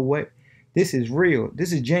like, you know what? This is real.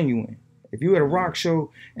 This is genuine. If you at a rock show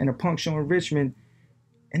and a punk show in Richmond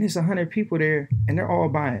and there's 100 people there and they're all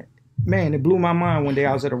buying, man, it blew my mind one day.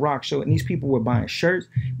 I was at a rock show and these people were buying shirts,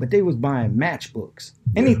 but they was buying matchbooks.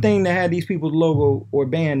 Anything that had these people's logo or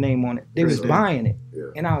band name on it, they was buying it.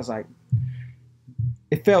 And I was like,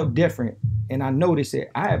 it felt different. And I noticed it.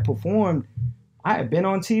 I had been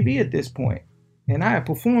on TV at this point, and I had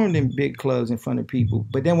performed in big clubs in front of people.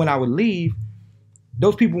 But then when I would leave,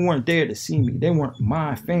 those people weren't there to see me. They weren't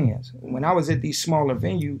my fans. When I was at these smaller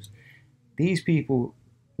venues, these people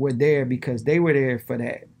were there because they were there for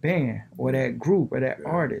that band or that group or that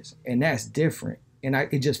artist. And that's different. And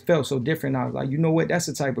it just felt so different. I was like, you know what? That's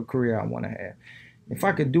the type of career I want to have. If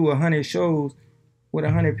I could do 100 shows with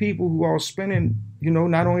 100 people who are spending, you know,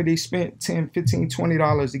 not only they spent $10, $15,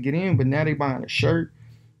 $20 to get in, but now they buying a shirt.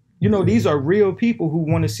 You know, these are real people who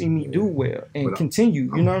want to see me do well and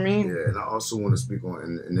continue. You know what I mean? Yeah, and I also want to speak on,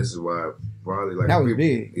 and this is why probably like that was people,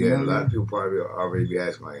 big. Yeah, a lot of people probably already be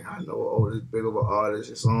asking like, I know, this big of an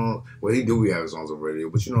artist, his song. Well, he have his songs on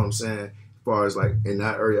radio, but you know what I'm saying? As far as like in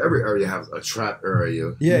that area, every area has a trap area,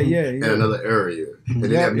 and another area, and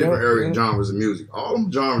they have different area genres of music. All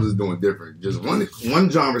them genres is doing different. Just one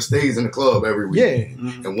genre stays in the club every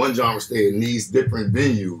weekend, and one genre stays in these different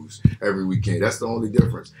venues every weekend. That's the only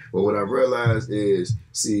difference. But what I realized is,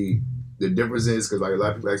 see, the difference is because like a lot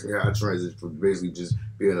of people ask me how I transitioned from basically just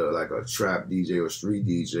being a trap DJ or street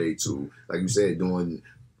DJ to, like you said, doing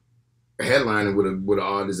headlining with an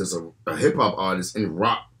artist that's a hip hop artist in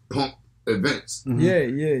rock punk events. I'm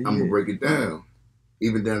gonna break it down.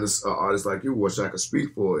 Even down to artists like you, what I could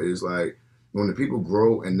speak for is like when the people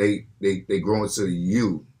grow and they grow into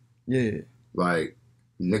you. Like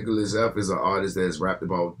Nicholas F is an artist that's rapped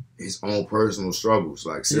about his own personal struggles.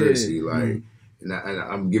 Like seriously, like and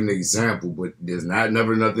I'm giving an example, but there's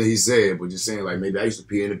never nothing he said, but just saying like maybe I used to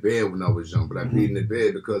pee in the bed when I was young, but I peed in the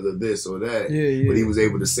bed because of this or that. But he was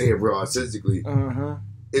able to say it real artistically.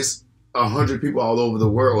 It's 100 people all over the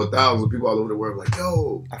world, or thousands of people all over the world, like,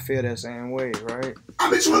 yo. I feel that same way, right?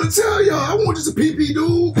 I've been trying to tell y'all, I want just a pee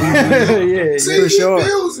dude. See, for he sure.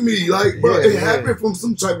 feels me. Like, bro, it happened from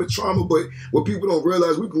some type of trauma, but what people don't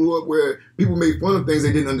realize, we grew up where people made fun of things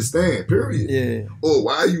they didn't understand, period. Or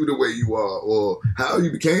why are you the way you are, or how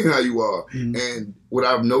you became how you are. And what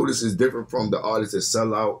I've noticed is different from the artists that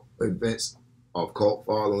sell out events of cult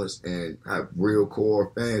followers and have real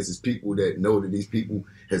core fans is people that know that these people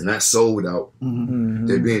has not sold out.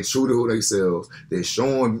 They're being true to who they selves. They're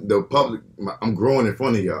showing the public, I'm growing in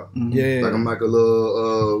front of y'all. Like I'm like a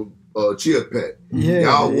little chia pet.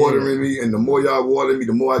 Y'all watering me, and the more y'all water me,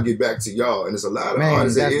 the more I get back to y'all. And it's a lot of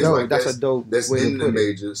artists that is like that's in the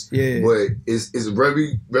majors. But it's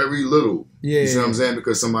very, very little. You see what I'm saying?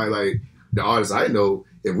 Because somebody like the artists I know,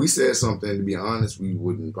 if we said something, to be honest, we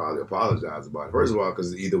wouldn't probably apologize about it. First of all,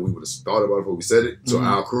 because either we would have thought about it before we said it. So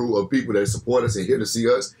our crew of people that support us and here to see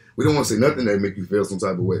us, we don't want to say nothing that make you feel some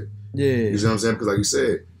type of way. You see what I'm saying? Because like you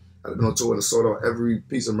said, I've been on tour and sold out every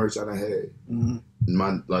piece of merch I done had.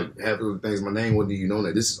 My half of the things, my name wouldn't, you know,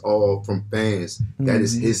 that this is all from fans. That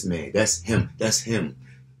is his man. That's him. That's him.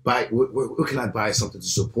 Buy, where can I buy something to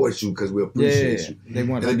support you because we appreciate you? They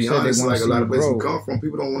want, and to be honest, like a lot of places you come from,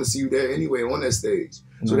 people don't want to see you there anyway on that stage.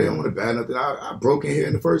 So they don't want to buy nothing. I broke in here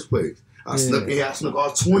in the first place. I snuck in here. I snuck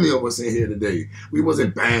all 20 of us in here today. We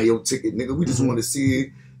wasn't buying your ticket, nigga. We just wanted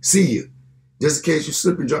to see you. Just in case you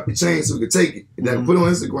slip and drop your chain so we could take it. And then put it on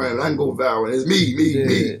Instagram and I can go viral. And it's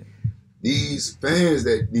me. These fans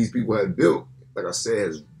that these people have built, like I said,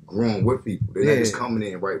 has grown with people. They're not just coming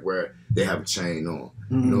in right where they have a chain on.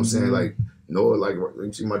 You know what I'm saying? Like, Noah, like,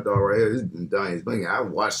 you see my dog right here, this dying banging. I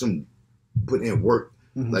watched him put in work.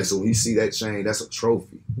 Like, so when you see that chain, that's a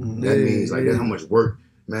trophy. That means, like, that's how much work.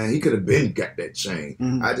 Man, he could have been got that chain.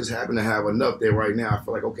 I just happen to have enough there right now. I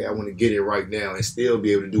feel like, okay, I want to get it right now and still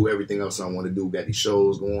be able to do everything else I want to do. Got these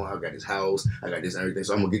shows going. I got this house. I got this everything.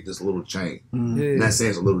 So I'm going to get this little chain. Not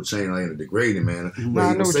saying it's a little chain like in a degrading manner. But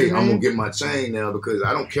you can say, I'm going to get my chain now because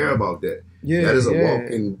I don't care about that. That is a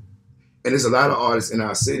walk in. And there's a lot of artists in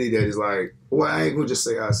our city that is like, well, I ain't going to just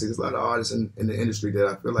say our city. There's a lot of artists in the industry that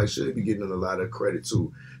I feel like should be getting a lot of credit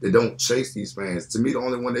too. They don't chase these fans. To me, the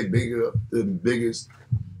only one the biggest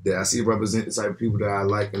that I see represent the type of people that I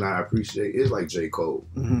like and I appreciate is like J. Cole.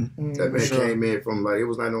 That man came in from like, it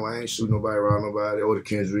was like, no, I ain't shooting nobody around nobody, or the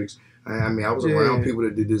Kendricks. I mean, I was around people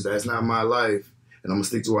that did this. That's not my life. And I'm going to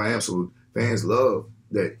stick to where I am. So fans love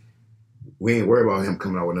that we ain't worried about him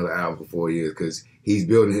coming out with another album for 4 years because he's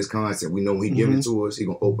building his content. We know when he give it to us, he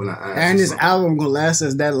gonna open our eyes. And his album gonna last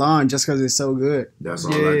us that long just because it's so good. That's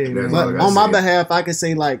all. That's but on my behalf, I could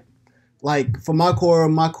say like for my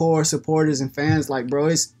core supporters and fans, like, bro,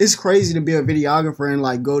 it's crazy to be a videographer and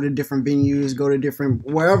like go to different venues, go to different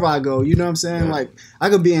wherever I go. You know what I'm saying? Like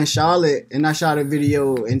I could be in Charlotte and I shot a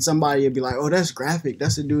video and somebody would be like, oh, that's graphic.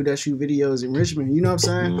 That's the dude that shoot videos in Richmond. You know what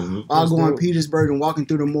I'm saying? I'll go in Petersburg and walking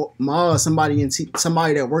through the mall, somebody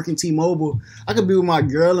that work in T-Mobile. I could be with my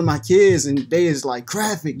girl and my kids and they is like,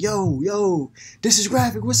 graphic, yo, this is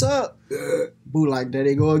graphic. What's up? Boo, like there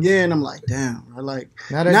they go again. I'm like, damn. I like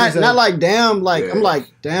not like damn. Like I'm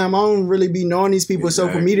like, damn. I don't really be knowing these people. So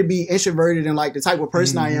for me to be introverted and like the type of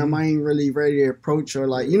person I am, I ain't really ready to approach or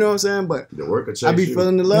like, you know what I'm saying. But the work I be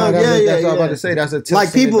feeling the love. That's what I'm about to say. That's a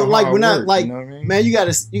like people like we're not like, you know what I mean? man. You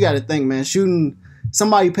gotta think, man. Shooting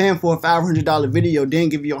somebody paying for a $500 video, then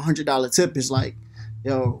give you $100 tip is like,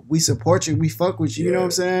 yo, we support you, we fuck with you, you know what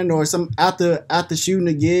I'm saying? Or some after shooting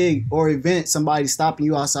a gig or event, somebody stopping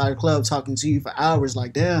you outside the club talking to you for hours,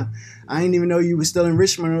 like, damn, I didn't even know you were still in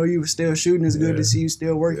Richmond or you were still shooting. It's good to see you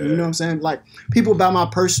still working, you know what I'm saying? Like, people buy my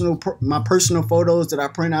personal photos that I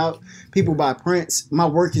print out, people buy prints, my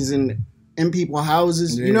work is in people's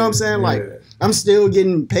houses, you know what I'm saying? Like, I'm still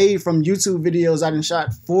getting paid from YouTube videos I done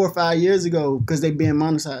shot 4 or 5 years ago because they being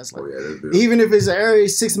monetized. Like, even if it's every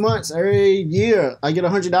 6 months, every year, I get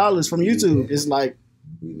 $100 from YouTube. It's like,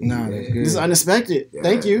 nah, that's good. This is unexpected.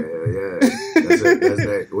 Thank you. That's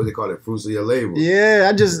that, what they call it, fruits of your labor.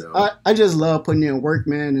 Yeah, I just love putting in work,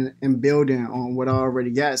 man, and building on what I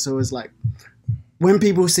already got. So it's like, when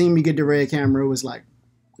people see me get the red camera, it was like,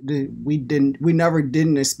 we never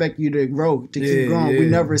didn't expect you to grow, to keep growing. We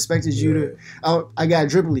never expected you to. I got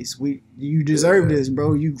dribblies. You deserve this,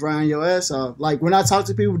 bro. You grind your ass off. Like when I talk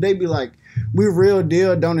to people, they be like, "We real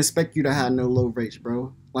deal. Don't expect you to have no low rates,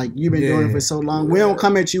 bro. Like you've been doing it for so long. We don't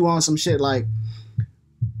come at you on some shit like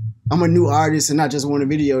I'm a new artist and I just want a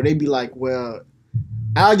video." They be like, "Well,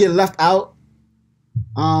 I'll get left out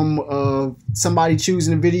of somebody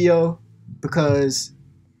choosing a video because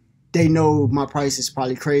they know my price is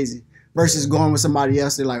probably crazy versus going with somebody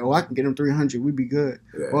else. They're like, oh, I can get them 300. We'd be good.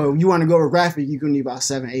 Or you want to go with graphic, you can need about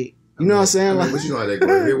 7, 8. You know what I'm saying? Like, but you know how that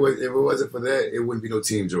goes. If it wasn't for that, it wouldn't be no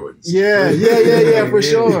Team Jordans. Yeah, for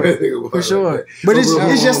sure. For sure. But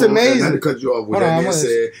it's just amazing. Not to cut you off with that being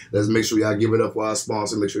said, let's make sure y'all give it up for our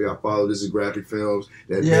sponsor. Make sure y'all follow This Is Graphic Films,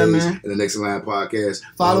 that page, and the Next in Line podcast.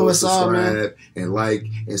 Follow us all, man. And like,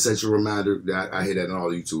 and set your reminder. That I hear that in all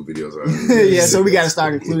the YouTube videos. Yeah, so we got to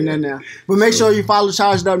start including that now. But make sure you follow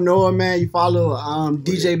Charged Up Noah, man. You follow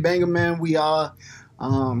DJ Banger, man. We are...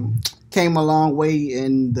 came a long way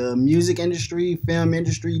in the music industry, film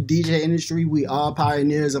industry, DJ industry. We are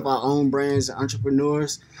pioneers of our own brands and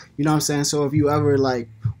entrepreneurs. You know what I'm saying? So if you ever like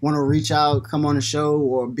want to reach out, come on the show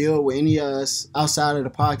or build with any of us outside of the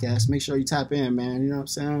podcast, make sure you tap in, man. You know what I'm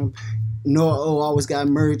saying? Noah O always got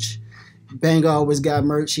merch. Bang always got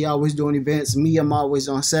merch. He always doing events. Me, I'm always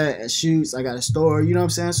on set at shoots. I got a store. You know what I'm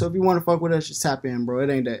saying? So if you want to fuck with us, just tap in, bro. It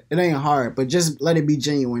ain't hard, but just let it be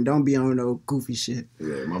genuine. Don't be on no goofy shit.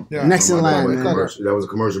 Next in line, man. That was a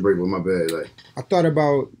commercial break, but my bad. Like I thought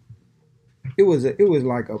about it was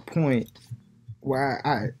like a point where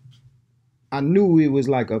I knew it was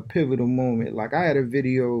like a pivotal moment. Like I had a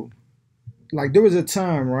video. Like there was a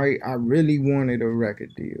time, right? I really wanted a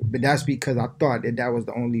record deal, but that's because I thought that was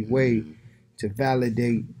the only way to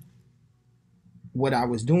validate what I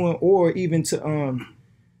was doing, or even to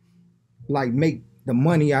like make the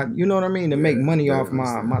money out, you know what I mean? To make money off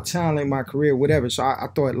my talent, my career, whatever. So I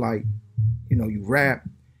thought like, you know, you rap,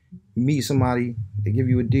 you meet somebody, they give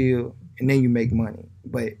you a deal, and then you make money.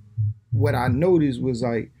 But what I noticed was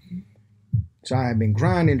like, so I had been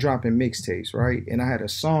grinding, dropping mixtapes, right? And I had a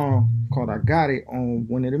song called I Got It on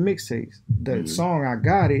one of the mixtapes. The song I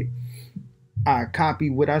Got It, I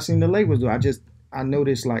copied what I seen the labels do. I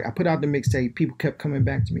noticed like I put out the mixtape, people kept coming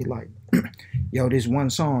back to me like, yo, this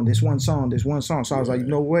one song. So I was like, you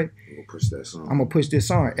know what? Push that song. I'm gonna push this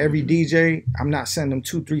song. Every DJ, I'm not sending them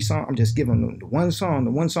 2-3 songs. I'm just giving them the one song.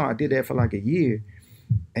 I did that for like a year.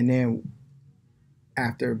 And then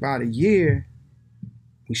after about a year,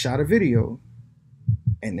 we shot a video.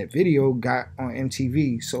 And the video got on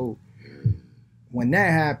MTV. So when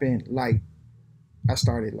that happened, like I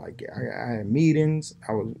started like I had meetings.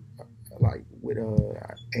 I was like with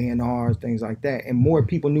A&Rs, things like that, and more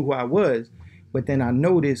people knew who I was. But then I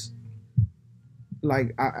noticed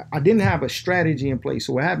like I didn't have a strategy in place.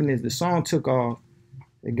 So what happened is the song took off.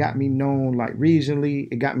 It got me known like regionally.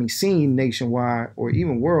 It got me seen nationwide or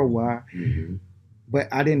even worldwide. But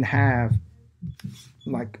I didn't have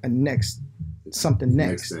like something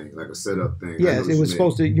next thing, like a setup thing. Yes, it was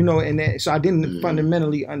supposed to, you know, and that, so I didn't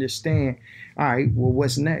fundamentally understand, all right, well,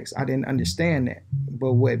 what's next? I didn't understand that.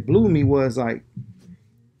 But what blew me was like,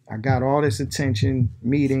 I got all this attention,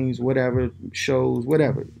 meetings, whatever, shows,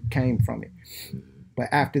 whatever came from it. But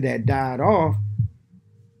after that died off,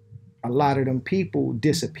 a lot of them people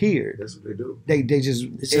disappeared. That's what they do. They just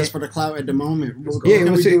it's just for the clout at the moment. Yeah, it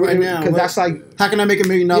was right now because that's like, how can I make $1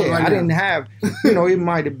 million right now? I didn't have, you know, it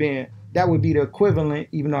might have been. That would be the equivalent,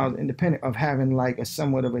 even though I was independent, of having like a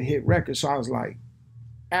somewhat of a hit record. So I was like,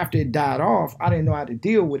 after it died off, I didn't know how to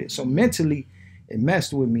deal with it. So mentally, it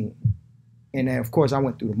messed with me. And then, of course, I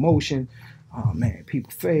went through the motion. Oh, man,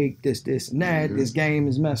 people fake, this, and that. This game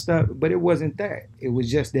is messed up. But it wasn't that. It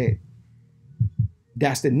was just that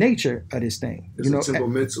that's the nature of this thing. It's a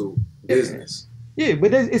temperamental business. Yeah,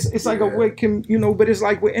 but it's like a way, you know, but it's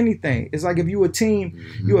like with anything. It's like if you a team,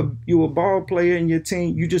 you a ball player in your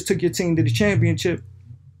team, you just took your team to the championship,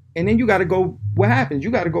 and then you got to go, what happens?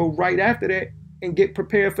 You got to go right after that and get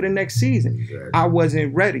prepared for the next season. Exactly. I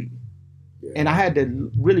wasn't ready. Yeah. And I had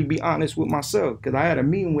to really be honest with myself because I had a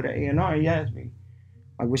meeting with an A&R and he asked me,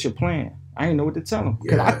 like, what's your plan? I didn't know what to tell him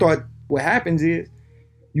because I thought what happens is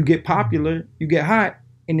you get popular, you get hot,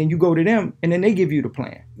 and then you go to them, and then they give you the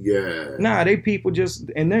plan. Yeah. Nah, they people just,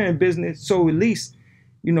 and they're in business. So at least,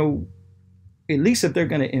 you know, at least if they're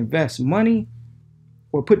going to invest money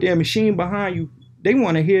or put their machine behind you, they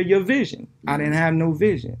want to hear your vision. I didn't have no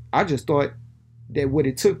vision. I just thought that what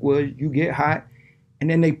it took was you get hot, and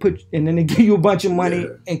then they give you a bunch of money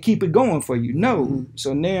and keep it going for you. No.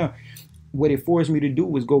 So now what it forced me to do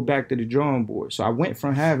was go back to the drawing board. So I went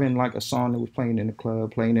from having like a song that was playing in the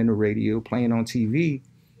club, playing in the radio, playing on TV.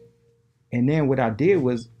 And then what I did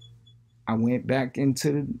was I went back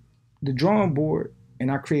into the drawing board and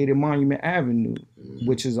I created Monument Avenue,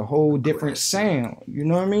 which is a whole different sound. You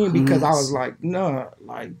know what I mean? Because I was like, no,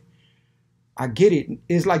 like, I get it.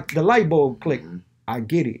 It's like the light bulb click. I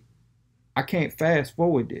get it. I can't fast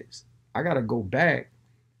forward this. I got to go back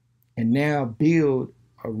and now build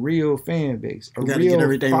a real fan base, a real get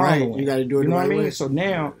everything following. Right. You got to do it the right way. You know what I mean? So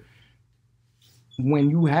now when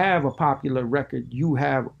you have a popular record, you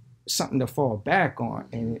have something to fall back on.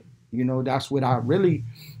 And, you know, that's what I really,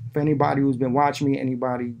 for anybody who's been watching me,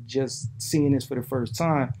 anybody just seeing this for the first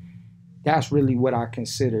time, that's really what I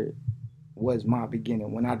considered was my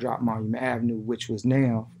beginning when I dropped Monument Avenue, which was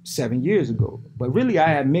now 7 years ago. But really, I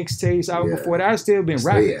had mixtapes out before that. I still been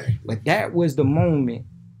rapping. But that was the moment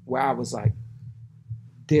where I was like,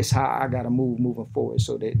 this how I got to moving forward.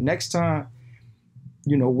 So that next time,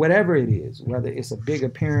 you know, whatever it is, whether it's a big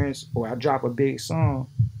appearance or I drop a big song,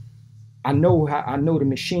 I know the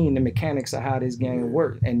machine, the mechanics of how this game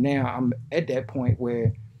works. And now I'm at that point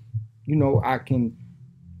where, you know,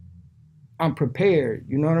 I'm prepared.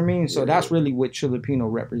 You know what I mean? So that's really what Filipino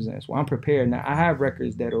represents. Well, I'm prepared now. I have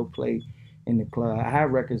records that'll play in the club. I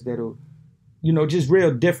have records that'll, you know, just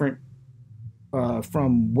real different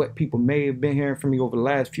from what people may have been hearing from me over the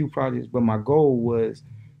last few projects. But my goal was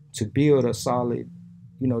to build a solid,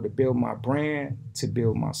 you know, to build my brand, to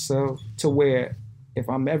build myself, to where if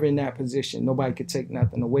I'm ever in that position, nobody could take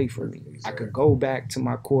nothing away from me. Exactly. I could go back to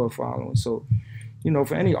my core following. So, you know,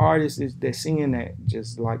 for any artist that's seeing that,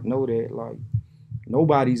 just like know that like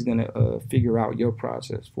nobody's gonna figure out your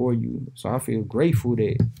process for you. So I feel grateful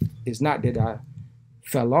that it's not that I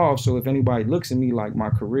fell off. So if anybody looks at me, like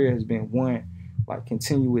my career has been one like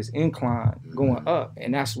continuous incline going up,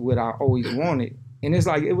 and that's what I always wanted. And it's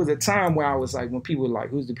like, it was a time where I was like, when people were like,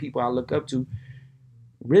 who's the people I look up to?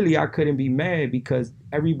 Really, I couldn't be mad because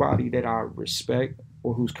everybody that I respect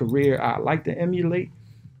or whose career I like to emulate,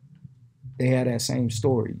 they had that same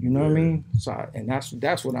story. You know what I mean? So, and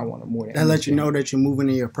that's what I wanted more than that let you know that you're moving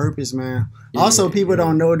in your purpose, man. Also, people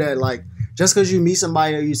don't know that, like, just because you meet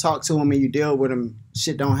somebody or you talk to them and you deal with them,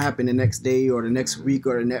 shit don't happen the next day or the next week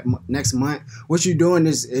or the next month. What you're doing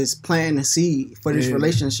is planting a seed for this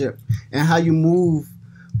relationship, and how you move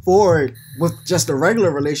forward with just a regular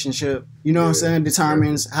relationship, you know what I'm saying,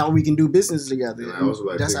 determines how we can do business together. And I also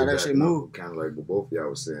like that's how that shit move. Kind of like what both of y'all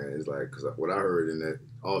was saying is like, because what I heard in that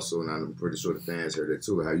also, and I'm pretty sure the fans heard that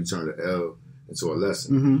too, how you turn the L into a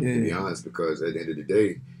lesson, to be honest, because at the end of the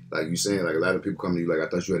day, like you saying, like a lot of people come to you like, I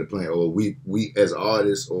thought you had a plan, or we as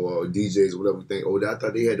artists or DJs or whatever, we think, I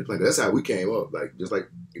thought they had the plan. That's how we came up, like, just like,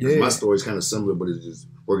 because my story's kind of similar, but it's just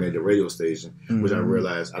working at the radio station, which I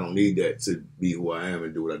realized I don't need that to be who I am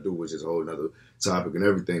and do what I do, which is a whole nother topic and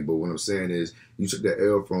everything. But what I'm saying is, you took that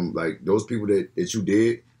L from, like, those people that you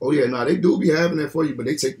did, they do be having that for you, but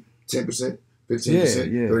they take 10%.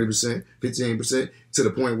 15%, 30%, 15%, to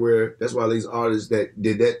the point where that's why these artists that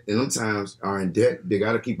did that and sometimes are in debt. They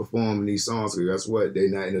got to keep performing these songs because guess what? They're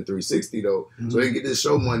not in the 360 though. So they get this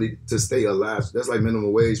show money to stay alive. That's like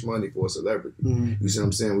minimum wage money for a celebrity. You see what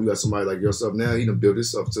I'm saying? We got somebody like yourself now, he done built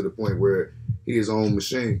this up to the point where he his own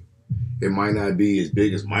machine. It might not be as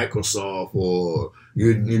big as Microsoft or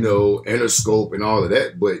you know, Interscope and all of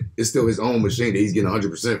that, but it's still his own machine that he's getting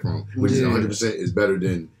 100% from, which is 100% is better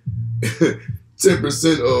than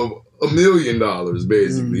 10% of $1 million,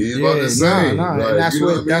 basically. He's about the same. Like,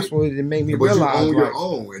 and that's what it made me realize. You own your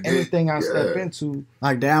own. And anything I step into,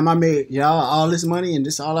 like, damn, I made y'all all this money and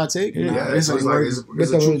this all I take. It's a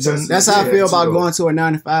true test. That's how I feel about going to a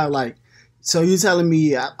 9 to 5. Like, so you telling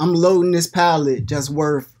me I'm loading this pallet just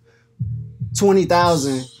worth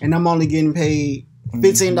 $20,000 and I'm only getting paid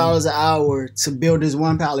 $15 an hour to build this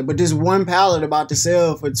one pallet, but this one pallet about to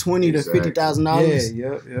sell for $20,000 to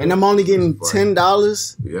 $50,000. And I'm only getting $10,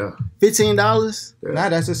 $15. Nah,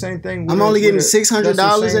 that's the same thing. I'm only getting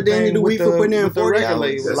 $600 at the end of the week for putting in 40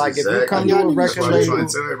 hours. Like, if you come to a record label, trying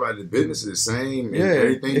to tell everybody the business is the same.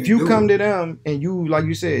 If you come to them and you, like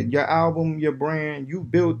you said, your album, your brand, you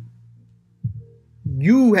built,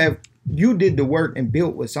 you did the work and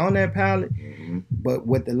built what's on that pallet. But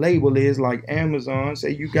what the label is, like Amazon,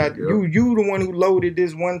 say you got you the one who loaded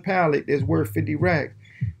this one pallet that's worth 50 racks,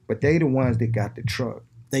 but they the ones that got the truck.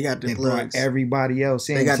 They got the plugs. Everybody else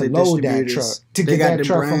in to load that truck, to get that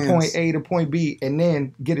truck from point A to point B and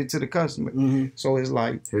then get it to the customer. So it's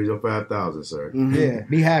like, here's your 5,000, sir. Yeah,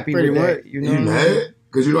 be happy with that. You know, you mad?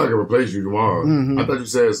 Because you know I can replace you tomorrow. I thought you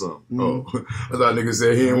said something. Oh, I thought nigga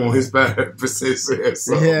said he didn't want his 5% said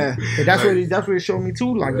something. Yeah, but that's what it showed me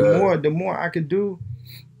too. Like the more I could do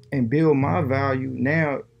and build my value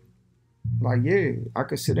now, like I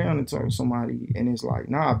could sit down and talk to somebody and it's like,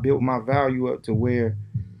 nah, I built my value up to where,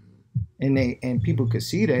 and people could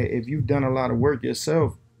see that if you've done a lot of work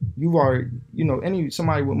yourself, you are, you know,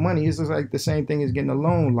 somebody with money, it's just like the same thing as getting a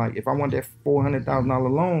loan. Like if I want that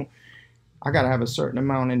 $400,000 loan, I got to have a certain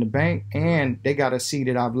amount in the bank, and they got to see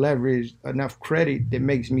that I've leveraged enough credit that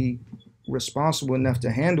makes me responsible enough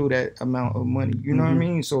to handle that amount of money. You know what I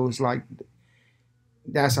mean? So it's like,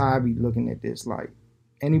 that's how I be looking at this. Like,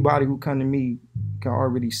 anybody who come to me can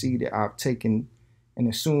already see that I've taken and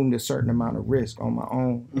assumed a certain amount of risk on my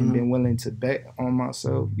own and been willing to bet on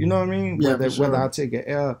myself. You know what I mean? Yeah, whether I take an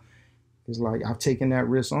L, it's like I've taken that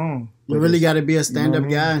risk on. You really got to be a stand-up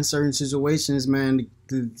guy in certain situations, man,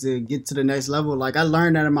 to get to the next level. Like, I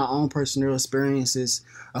learned that in my own personal experiences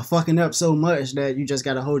of fucking up so much that you just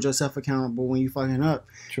got to hold yourself accountable when you fucking up.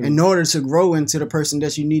 True. In order to grow into the person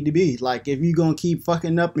that you need to be. Like, if you going to keep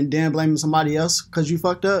fucking up and then blaming somebody else because you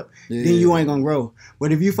fucked up, then you ain't going to grow.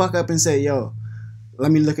 But if you fuck up and say, yo,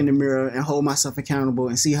 let me look in the mirror and hold myself accountable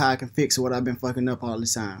and see how I can fix what I've been fucking up all the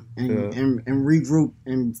time and regroup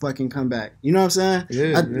and fucking come back. You know what I'm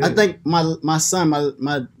saying? I think my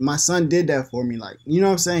son did that for me. Like, you know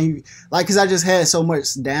what I'm saying? Cause I just had so much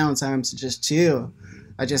downtime to just chill.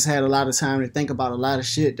 I just had a lot of time to think about a lot of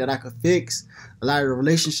shit that I could fix, a lot of the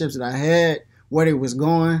relationships that I had, where they was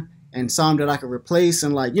going, and some that I could replace,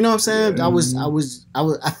 and like, you know what I'm saying?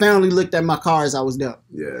 I finally looked at my cards I was dealt.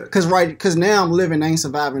 Yeah. Cause now I'm living, I ain't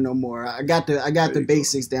surviving no more. I got the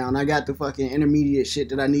basics down. I got the fucking intermediate shit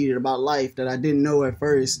that I needed about life that I didn't know at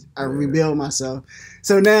first. I rebuilt myself.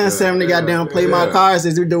 So now it's time to goddamn play my cards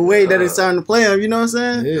the way that it's time to play them. You know what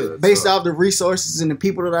I'm saying? Yeah, based off the resources and the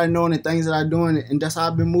people that I know and the things that I'm doing, and that's how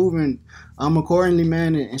I've been moving accordingly,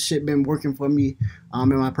 man, and shit been working for me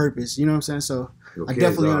in my purpose. You know what I'm saying? So I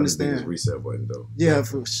definitely understand. Reset button though. Yeah,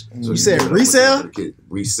 so you said resale?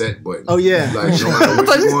 Reset button. Oh yeah. Like no matter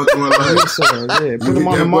what you going through in life, yeah, put them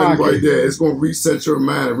on the market right there. It's gonna reset your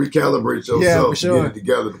mind, recalibrate yourself, yeah, for sure. Get it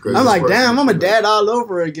together. Because I'm like, damn, I'm a dad all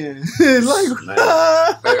over again.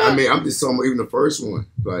 I mean, I'm just talking about even the first one.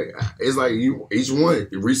 Like it's like each one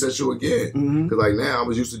it resets you again. Because like now I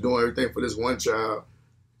was used to doing everything for this one child.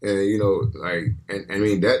 And you know, like, and I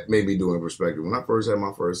mean, that made me do it in perspective. When I first had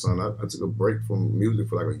my first son, I took a break from music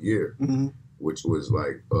for like a year, which was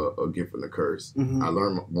like a gift and a curse. I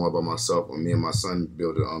learned more about myself, and me and my son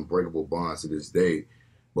built an unbreakable bond to this day.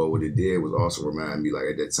 But what it did was also remind me, like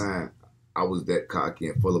at that time, I was that cocky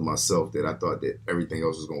and full of myself that I thought that everything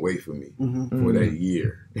else was gonna wait for me for that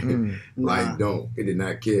year. Like, it did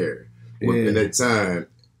not care. In that time,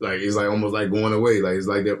 like it's like almost like going away. Like it's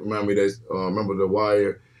like that. Remember The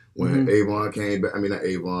Wire. When Avon came back, I mean not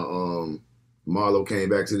Avon, Marlo came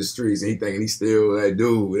back to the streets and he thinking he's still that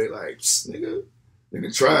dude. They're like, nigga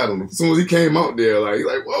tried him. As soon as he came out there, like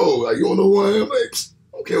whoa, like you don't know who I am? Like,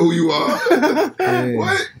 I don't care who you are.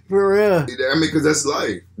 What? For real. I mean, because that's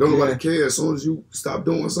life. Don't nobody care. As soon as you stop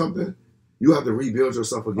doing something, you have to rebuild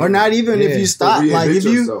yourself again. Or not even if you stop. Like if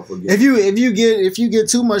you get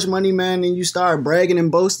too much money, man, and you start bragging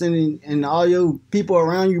and boasting and all your people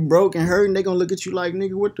around you broke and hurting, they gonna look at you like,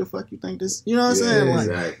 nigga, what the fuck you think this? You know what I'm saying? Like,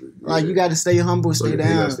 exactly. Like you got to stay humble, stay down.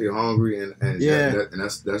 You got to stay hungry, and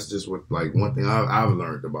that's just what like one thing I've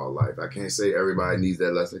learned about life. I can't say everybody needs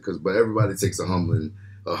that lesson but everybody takes a humbling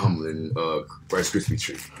Rice Krispie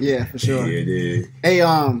treat. Yeah, for sure. Yeah, it is. Hey,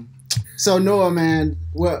 so Noah, man,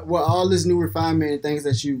 what all this new refinement and things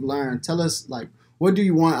that you've learned, tell us, like, what do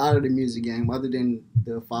you want out of the music game other than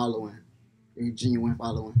the following, the genuine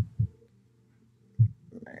following?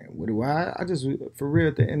 Man, what do I just, for real,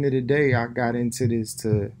 at the end of the day, I got into this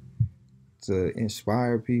to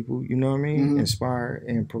inspire people, you know what I mean? Inspire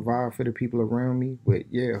and provide for the people around me. But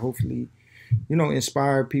yeah, hopefully, you know,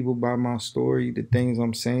 inspire people by my story, the things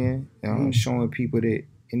I'm saying, showing people that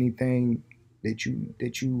anything that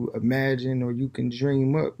you imagine or you can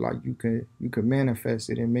dream up, like you can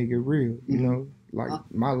manifest it and make it real. You know, like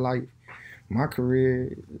my life, my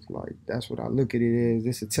career is like, that's what I look at it as.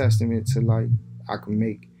 It's a testament to like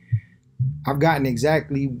I've gotten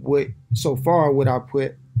exactly what I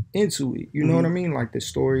put into it. You know what I mean? Like the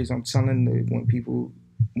stories I'm telling, when people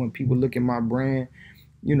look at my brand,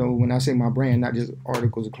 you know, when I say my brand, not just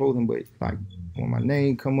articles of clothing, but like when my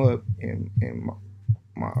name come up and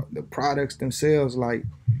the products themselves, like,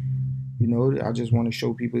 you know, I just want to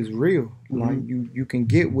show people it's real. Like you can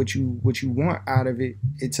get what you want out of it.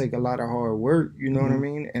 It take a lot of hard work, you know what I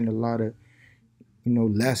mean, and a lot of, you know,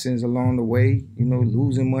 lessons along the way. You know,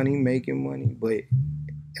 losing money, making money, but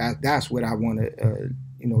that's what I want to,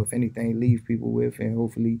 you know, if anything, leave people with, and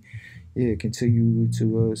hopefully, continue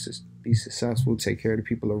to be successful, take care of the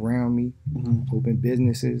people around me, open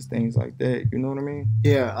businesses, things like that. You know what I mean?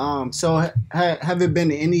 Yeah. So have there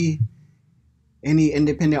been any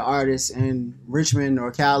independent artists in Richmond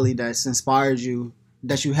or Cali that's inspired you,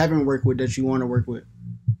 that you haven't worked with, that you want to work with?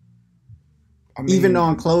 I mean, even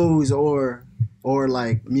on clothes or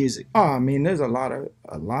like music. Oh, I mean, there's a lot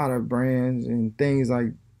of brands and things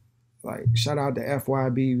like shout out to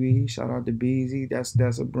FYBB, shout out to BZ,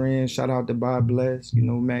 that's a brand. Shout out to Bob Bless, you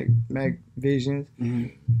know, Mac Visions,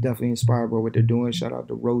 definitely inspired by what they're doing. Shout out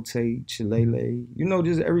to Wrldwde, Chilele, you know,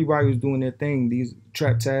 just everybody who's doing their thing. These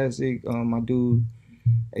Traptastic, my dude,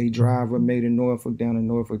 A Driver, made in Norfolk, down in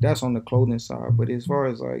Norfolk. That's on the clothing side. But as far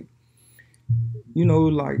as like, you know,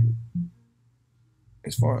 like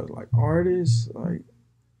as far as like artists, like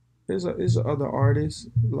there's other artists,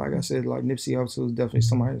 like I said, like Nipsey Hussle is definitely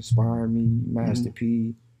somebody that inspired me, Master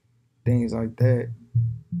P, things like that.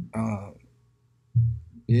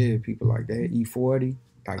 People like that, E40,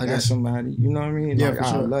 like that's somebody, you know what I mean? Yeah, like for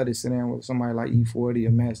sure. I'd love to sit down with somebody like E40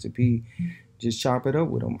 or Master P, just chop it up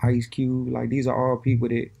with them. Ice Cube, like these are all people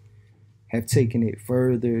that have taken it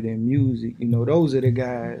further than music. You know, those are the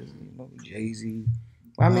guys, you know, Jay-Z.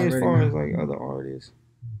 I mean, as far as like other artists,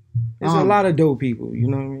 there's a lot of dope people, you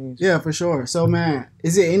know what I mean? Yeah, for sure. So, man,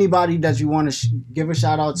 is there anybody that you want to give a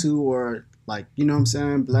shout out to, or like, you know what I'm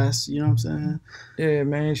saying, bless, you know what I'm saying? Yeah,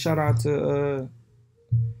 man, shout out to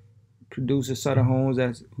producer Sutter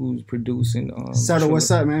Holmes, who's producing. Sutter,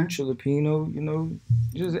 what's up, man? Chilipino, you know,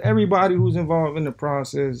 just everybody who's involved in the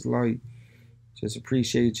process, like, just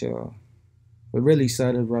appreciate y'all. But really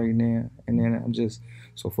Sutter right now, and then I'm just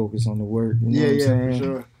so focused on the work, you know what I'm saying? For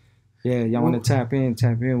sure. Yeah, y'all want to tap in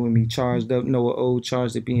with me. Charged Up Noah O,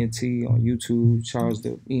 Charged Up ENT on YouTube,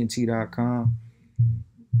 chargedupent.com.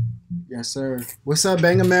 Yeah, Yes, sir. What's up,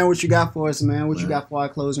 Banger Man? What you got for us, man? What you got for our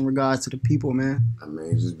closing regards to the people, man? I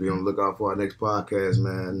mean, just be on the lookout for our next podcast,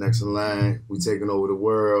 man. Next in line, we taking over the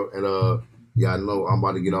world. And y'all know I'm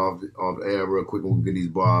about to get off air real quick. We'll get these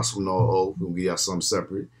bars from No O. We'll get y'all something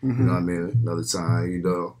separate. You know what I mean? Another time, you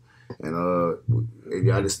know. And if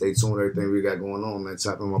y'all just stay tuned with everything we got going on, man.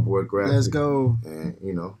 Tap in my boy Graphic. Let's go. And,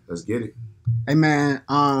 you know, let's get it. Hey, man.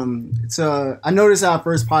 I know this is our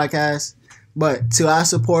first podcast, but to our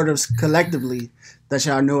supporters collectively that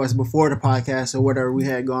y'all know us before the podcast or whatever we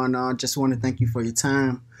had going on, just want to thank you for your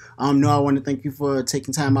time. I want to thank you for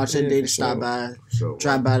taking time out your day to stop by,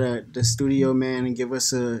 drop by the studio, man, and give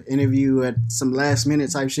us an interview at some last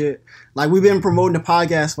minute type shit. Like, we've been promoting the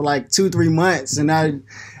podcast for like 2-3 months, and I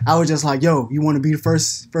was just like, yo, you want to be the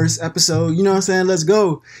first episode? You know what I'm saying? Let's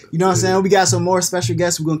go. You know what I'm saying? We got some more special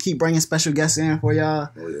guests. We're gonna keep bringing special guests in for y'all.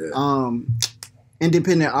 Oh, yeah.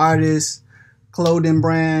 Independent artists, clothing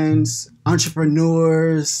brands,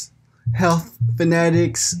 entrepreneurs, health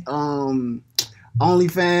fanatics,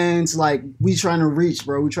 OnlyFans. Like, we trying to reach,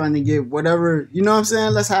 bro. We trying to get whatever, you know what I'm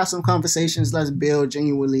saying? Let's have some conversations. Let's build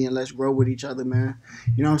genuinely and let's grow with each other, man.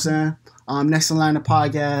 You know what I'm saying? Next in line, the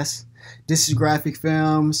podcast. This is Graphic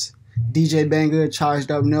Films, DJ Banger,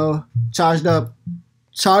 Charged Up Noah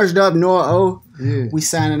O. Yeah. We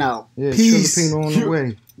signing out. Yeah, Peace. Filipino on the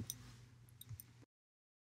way.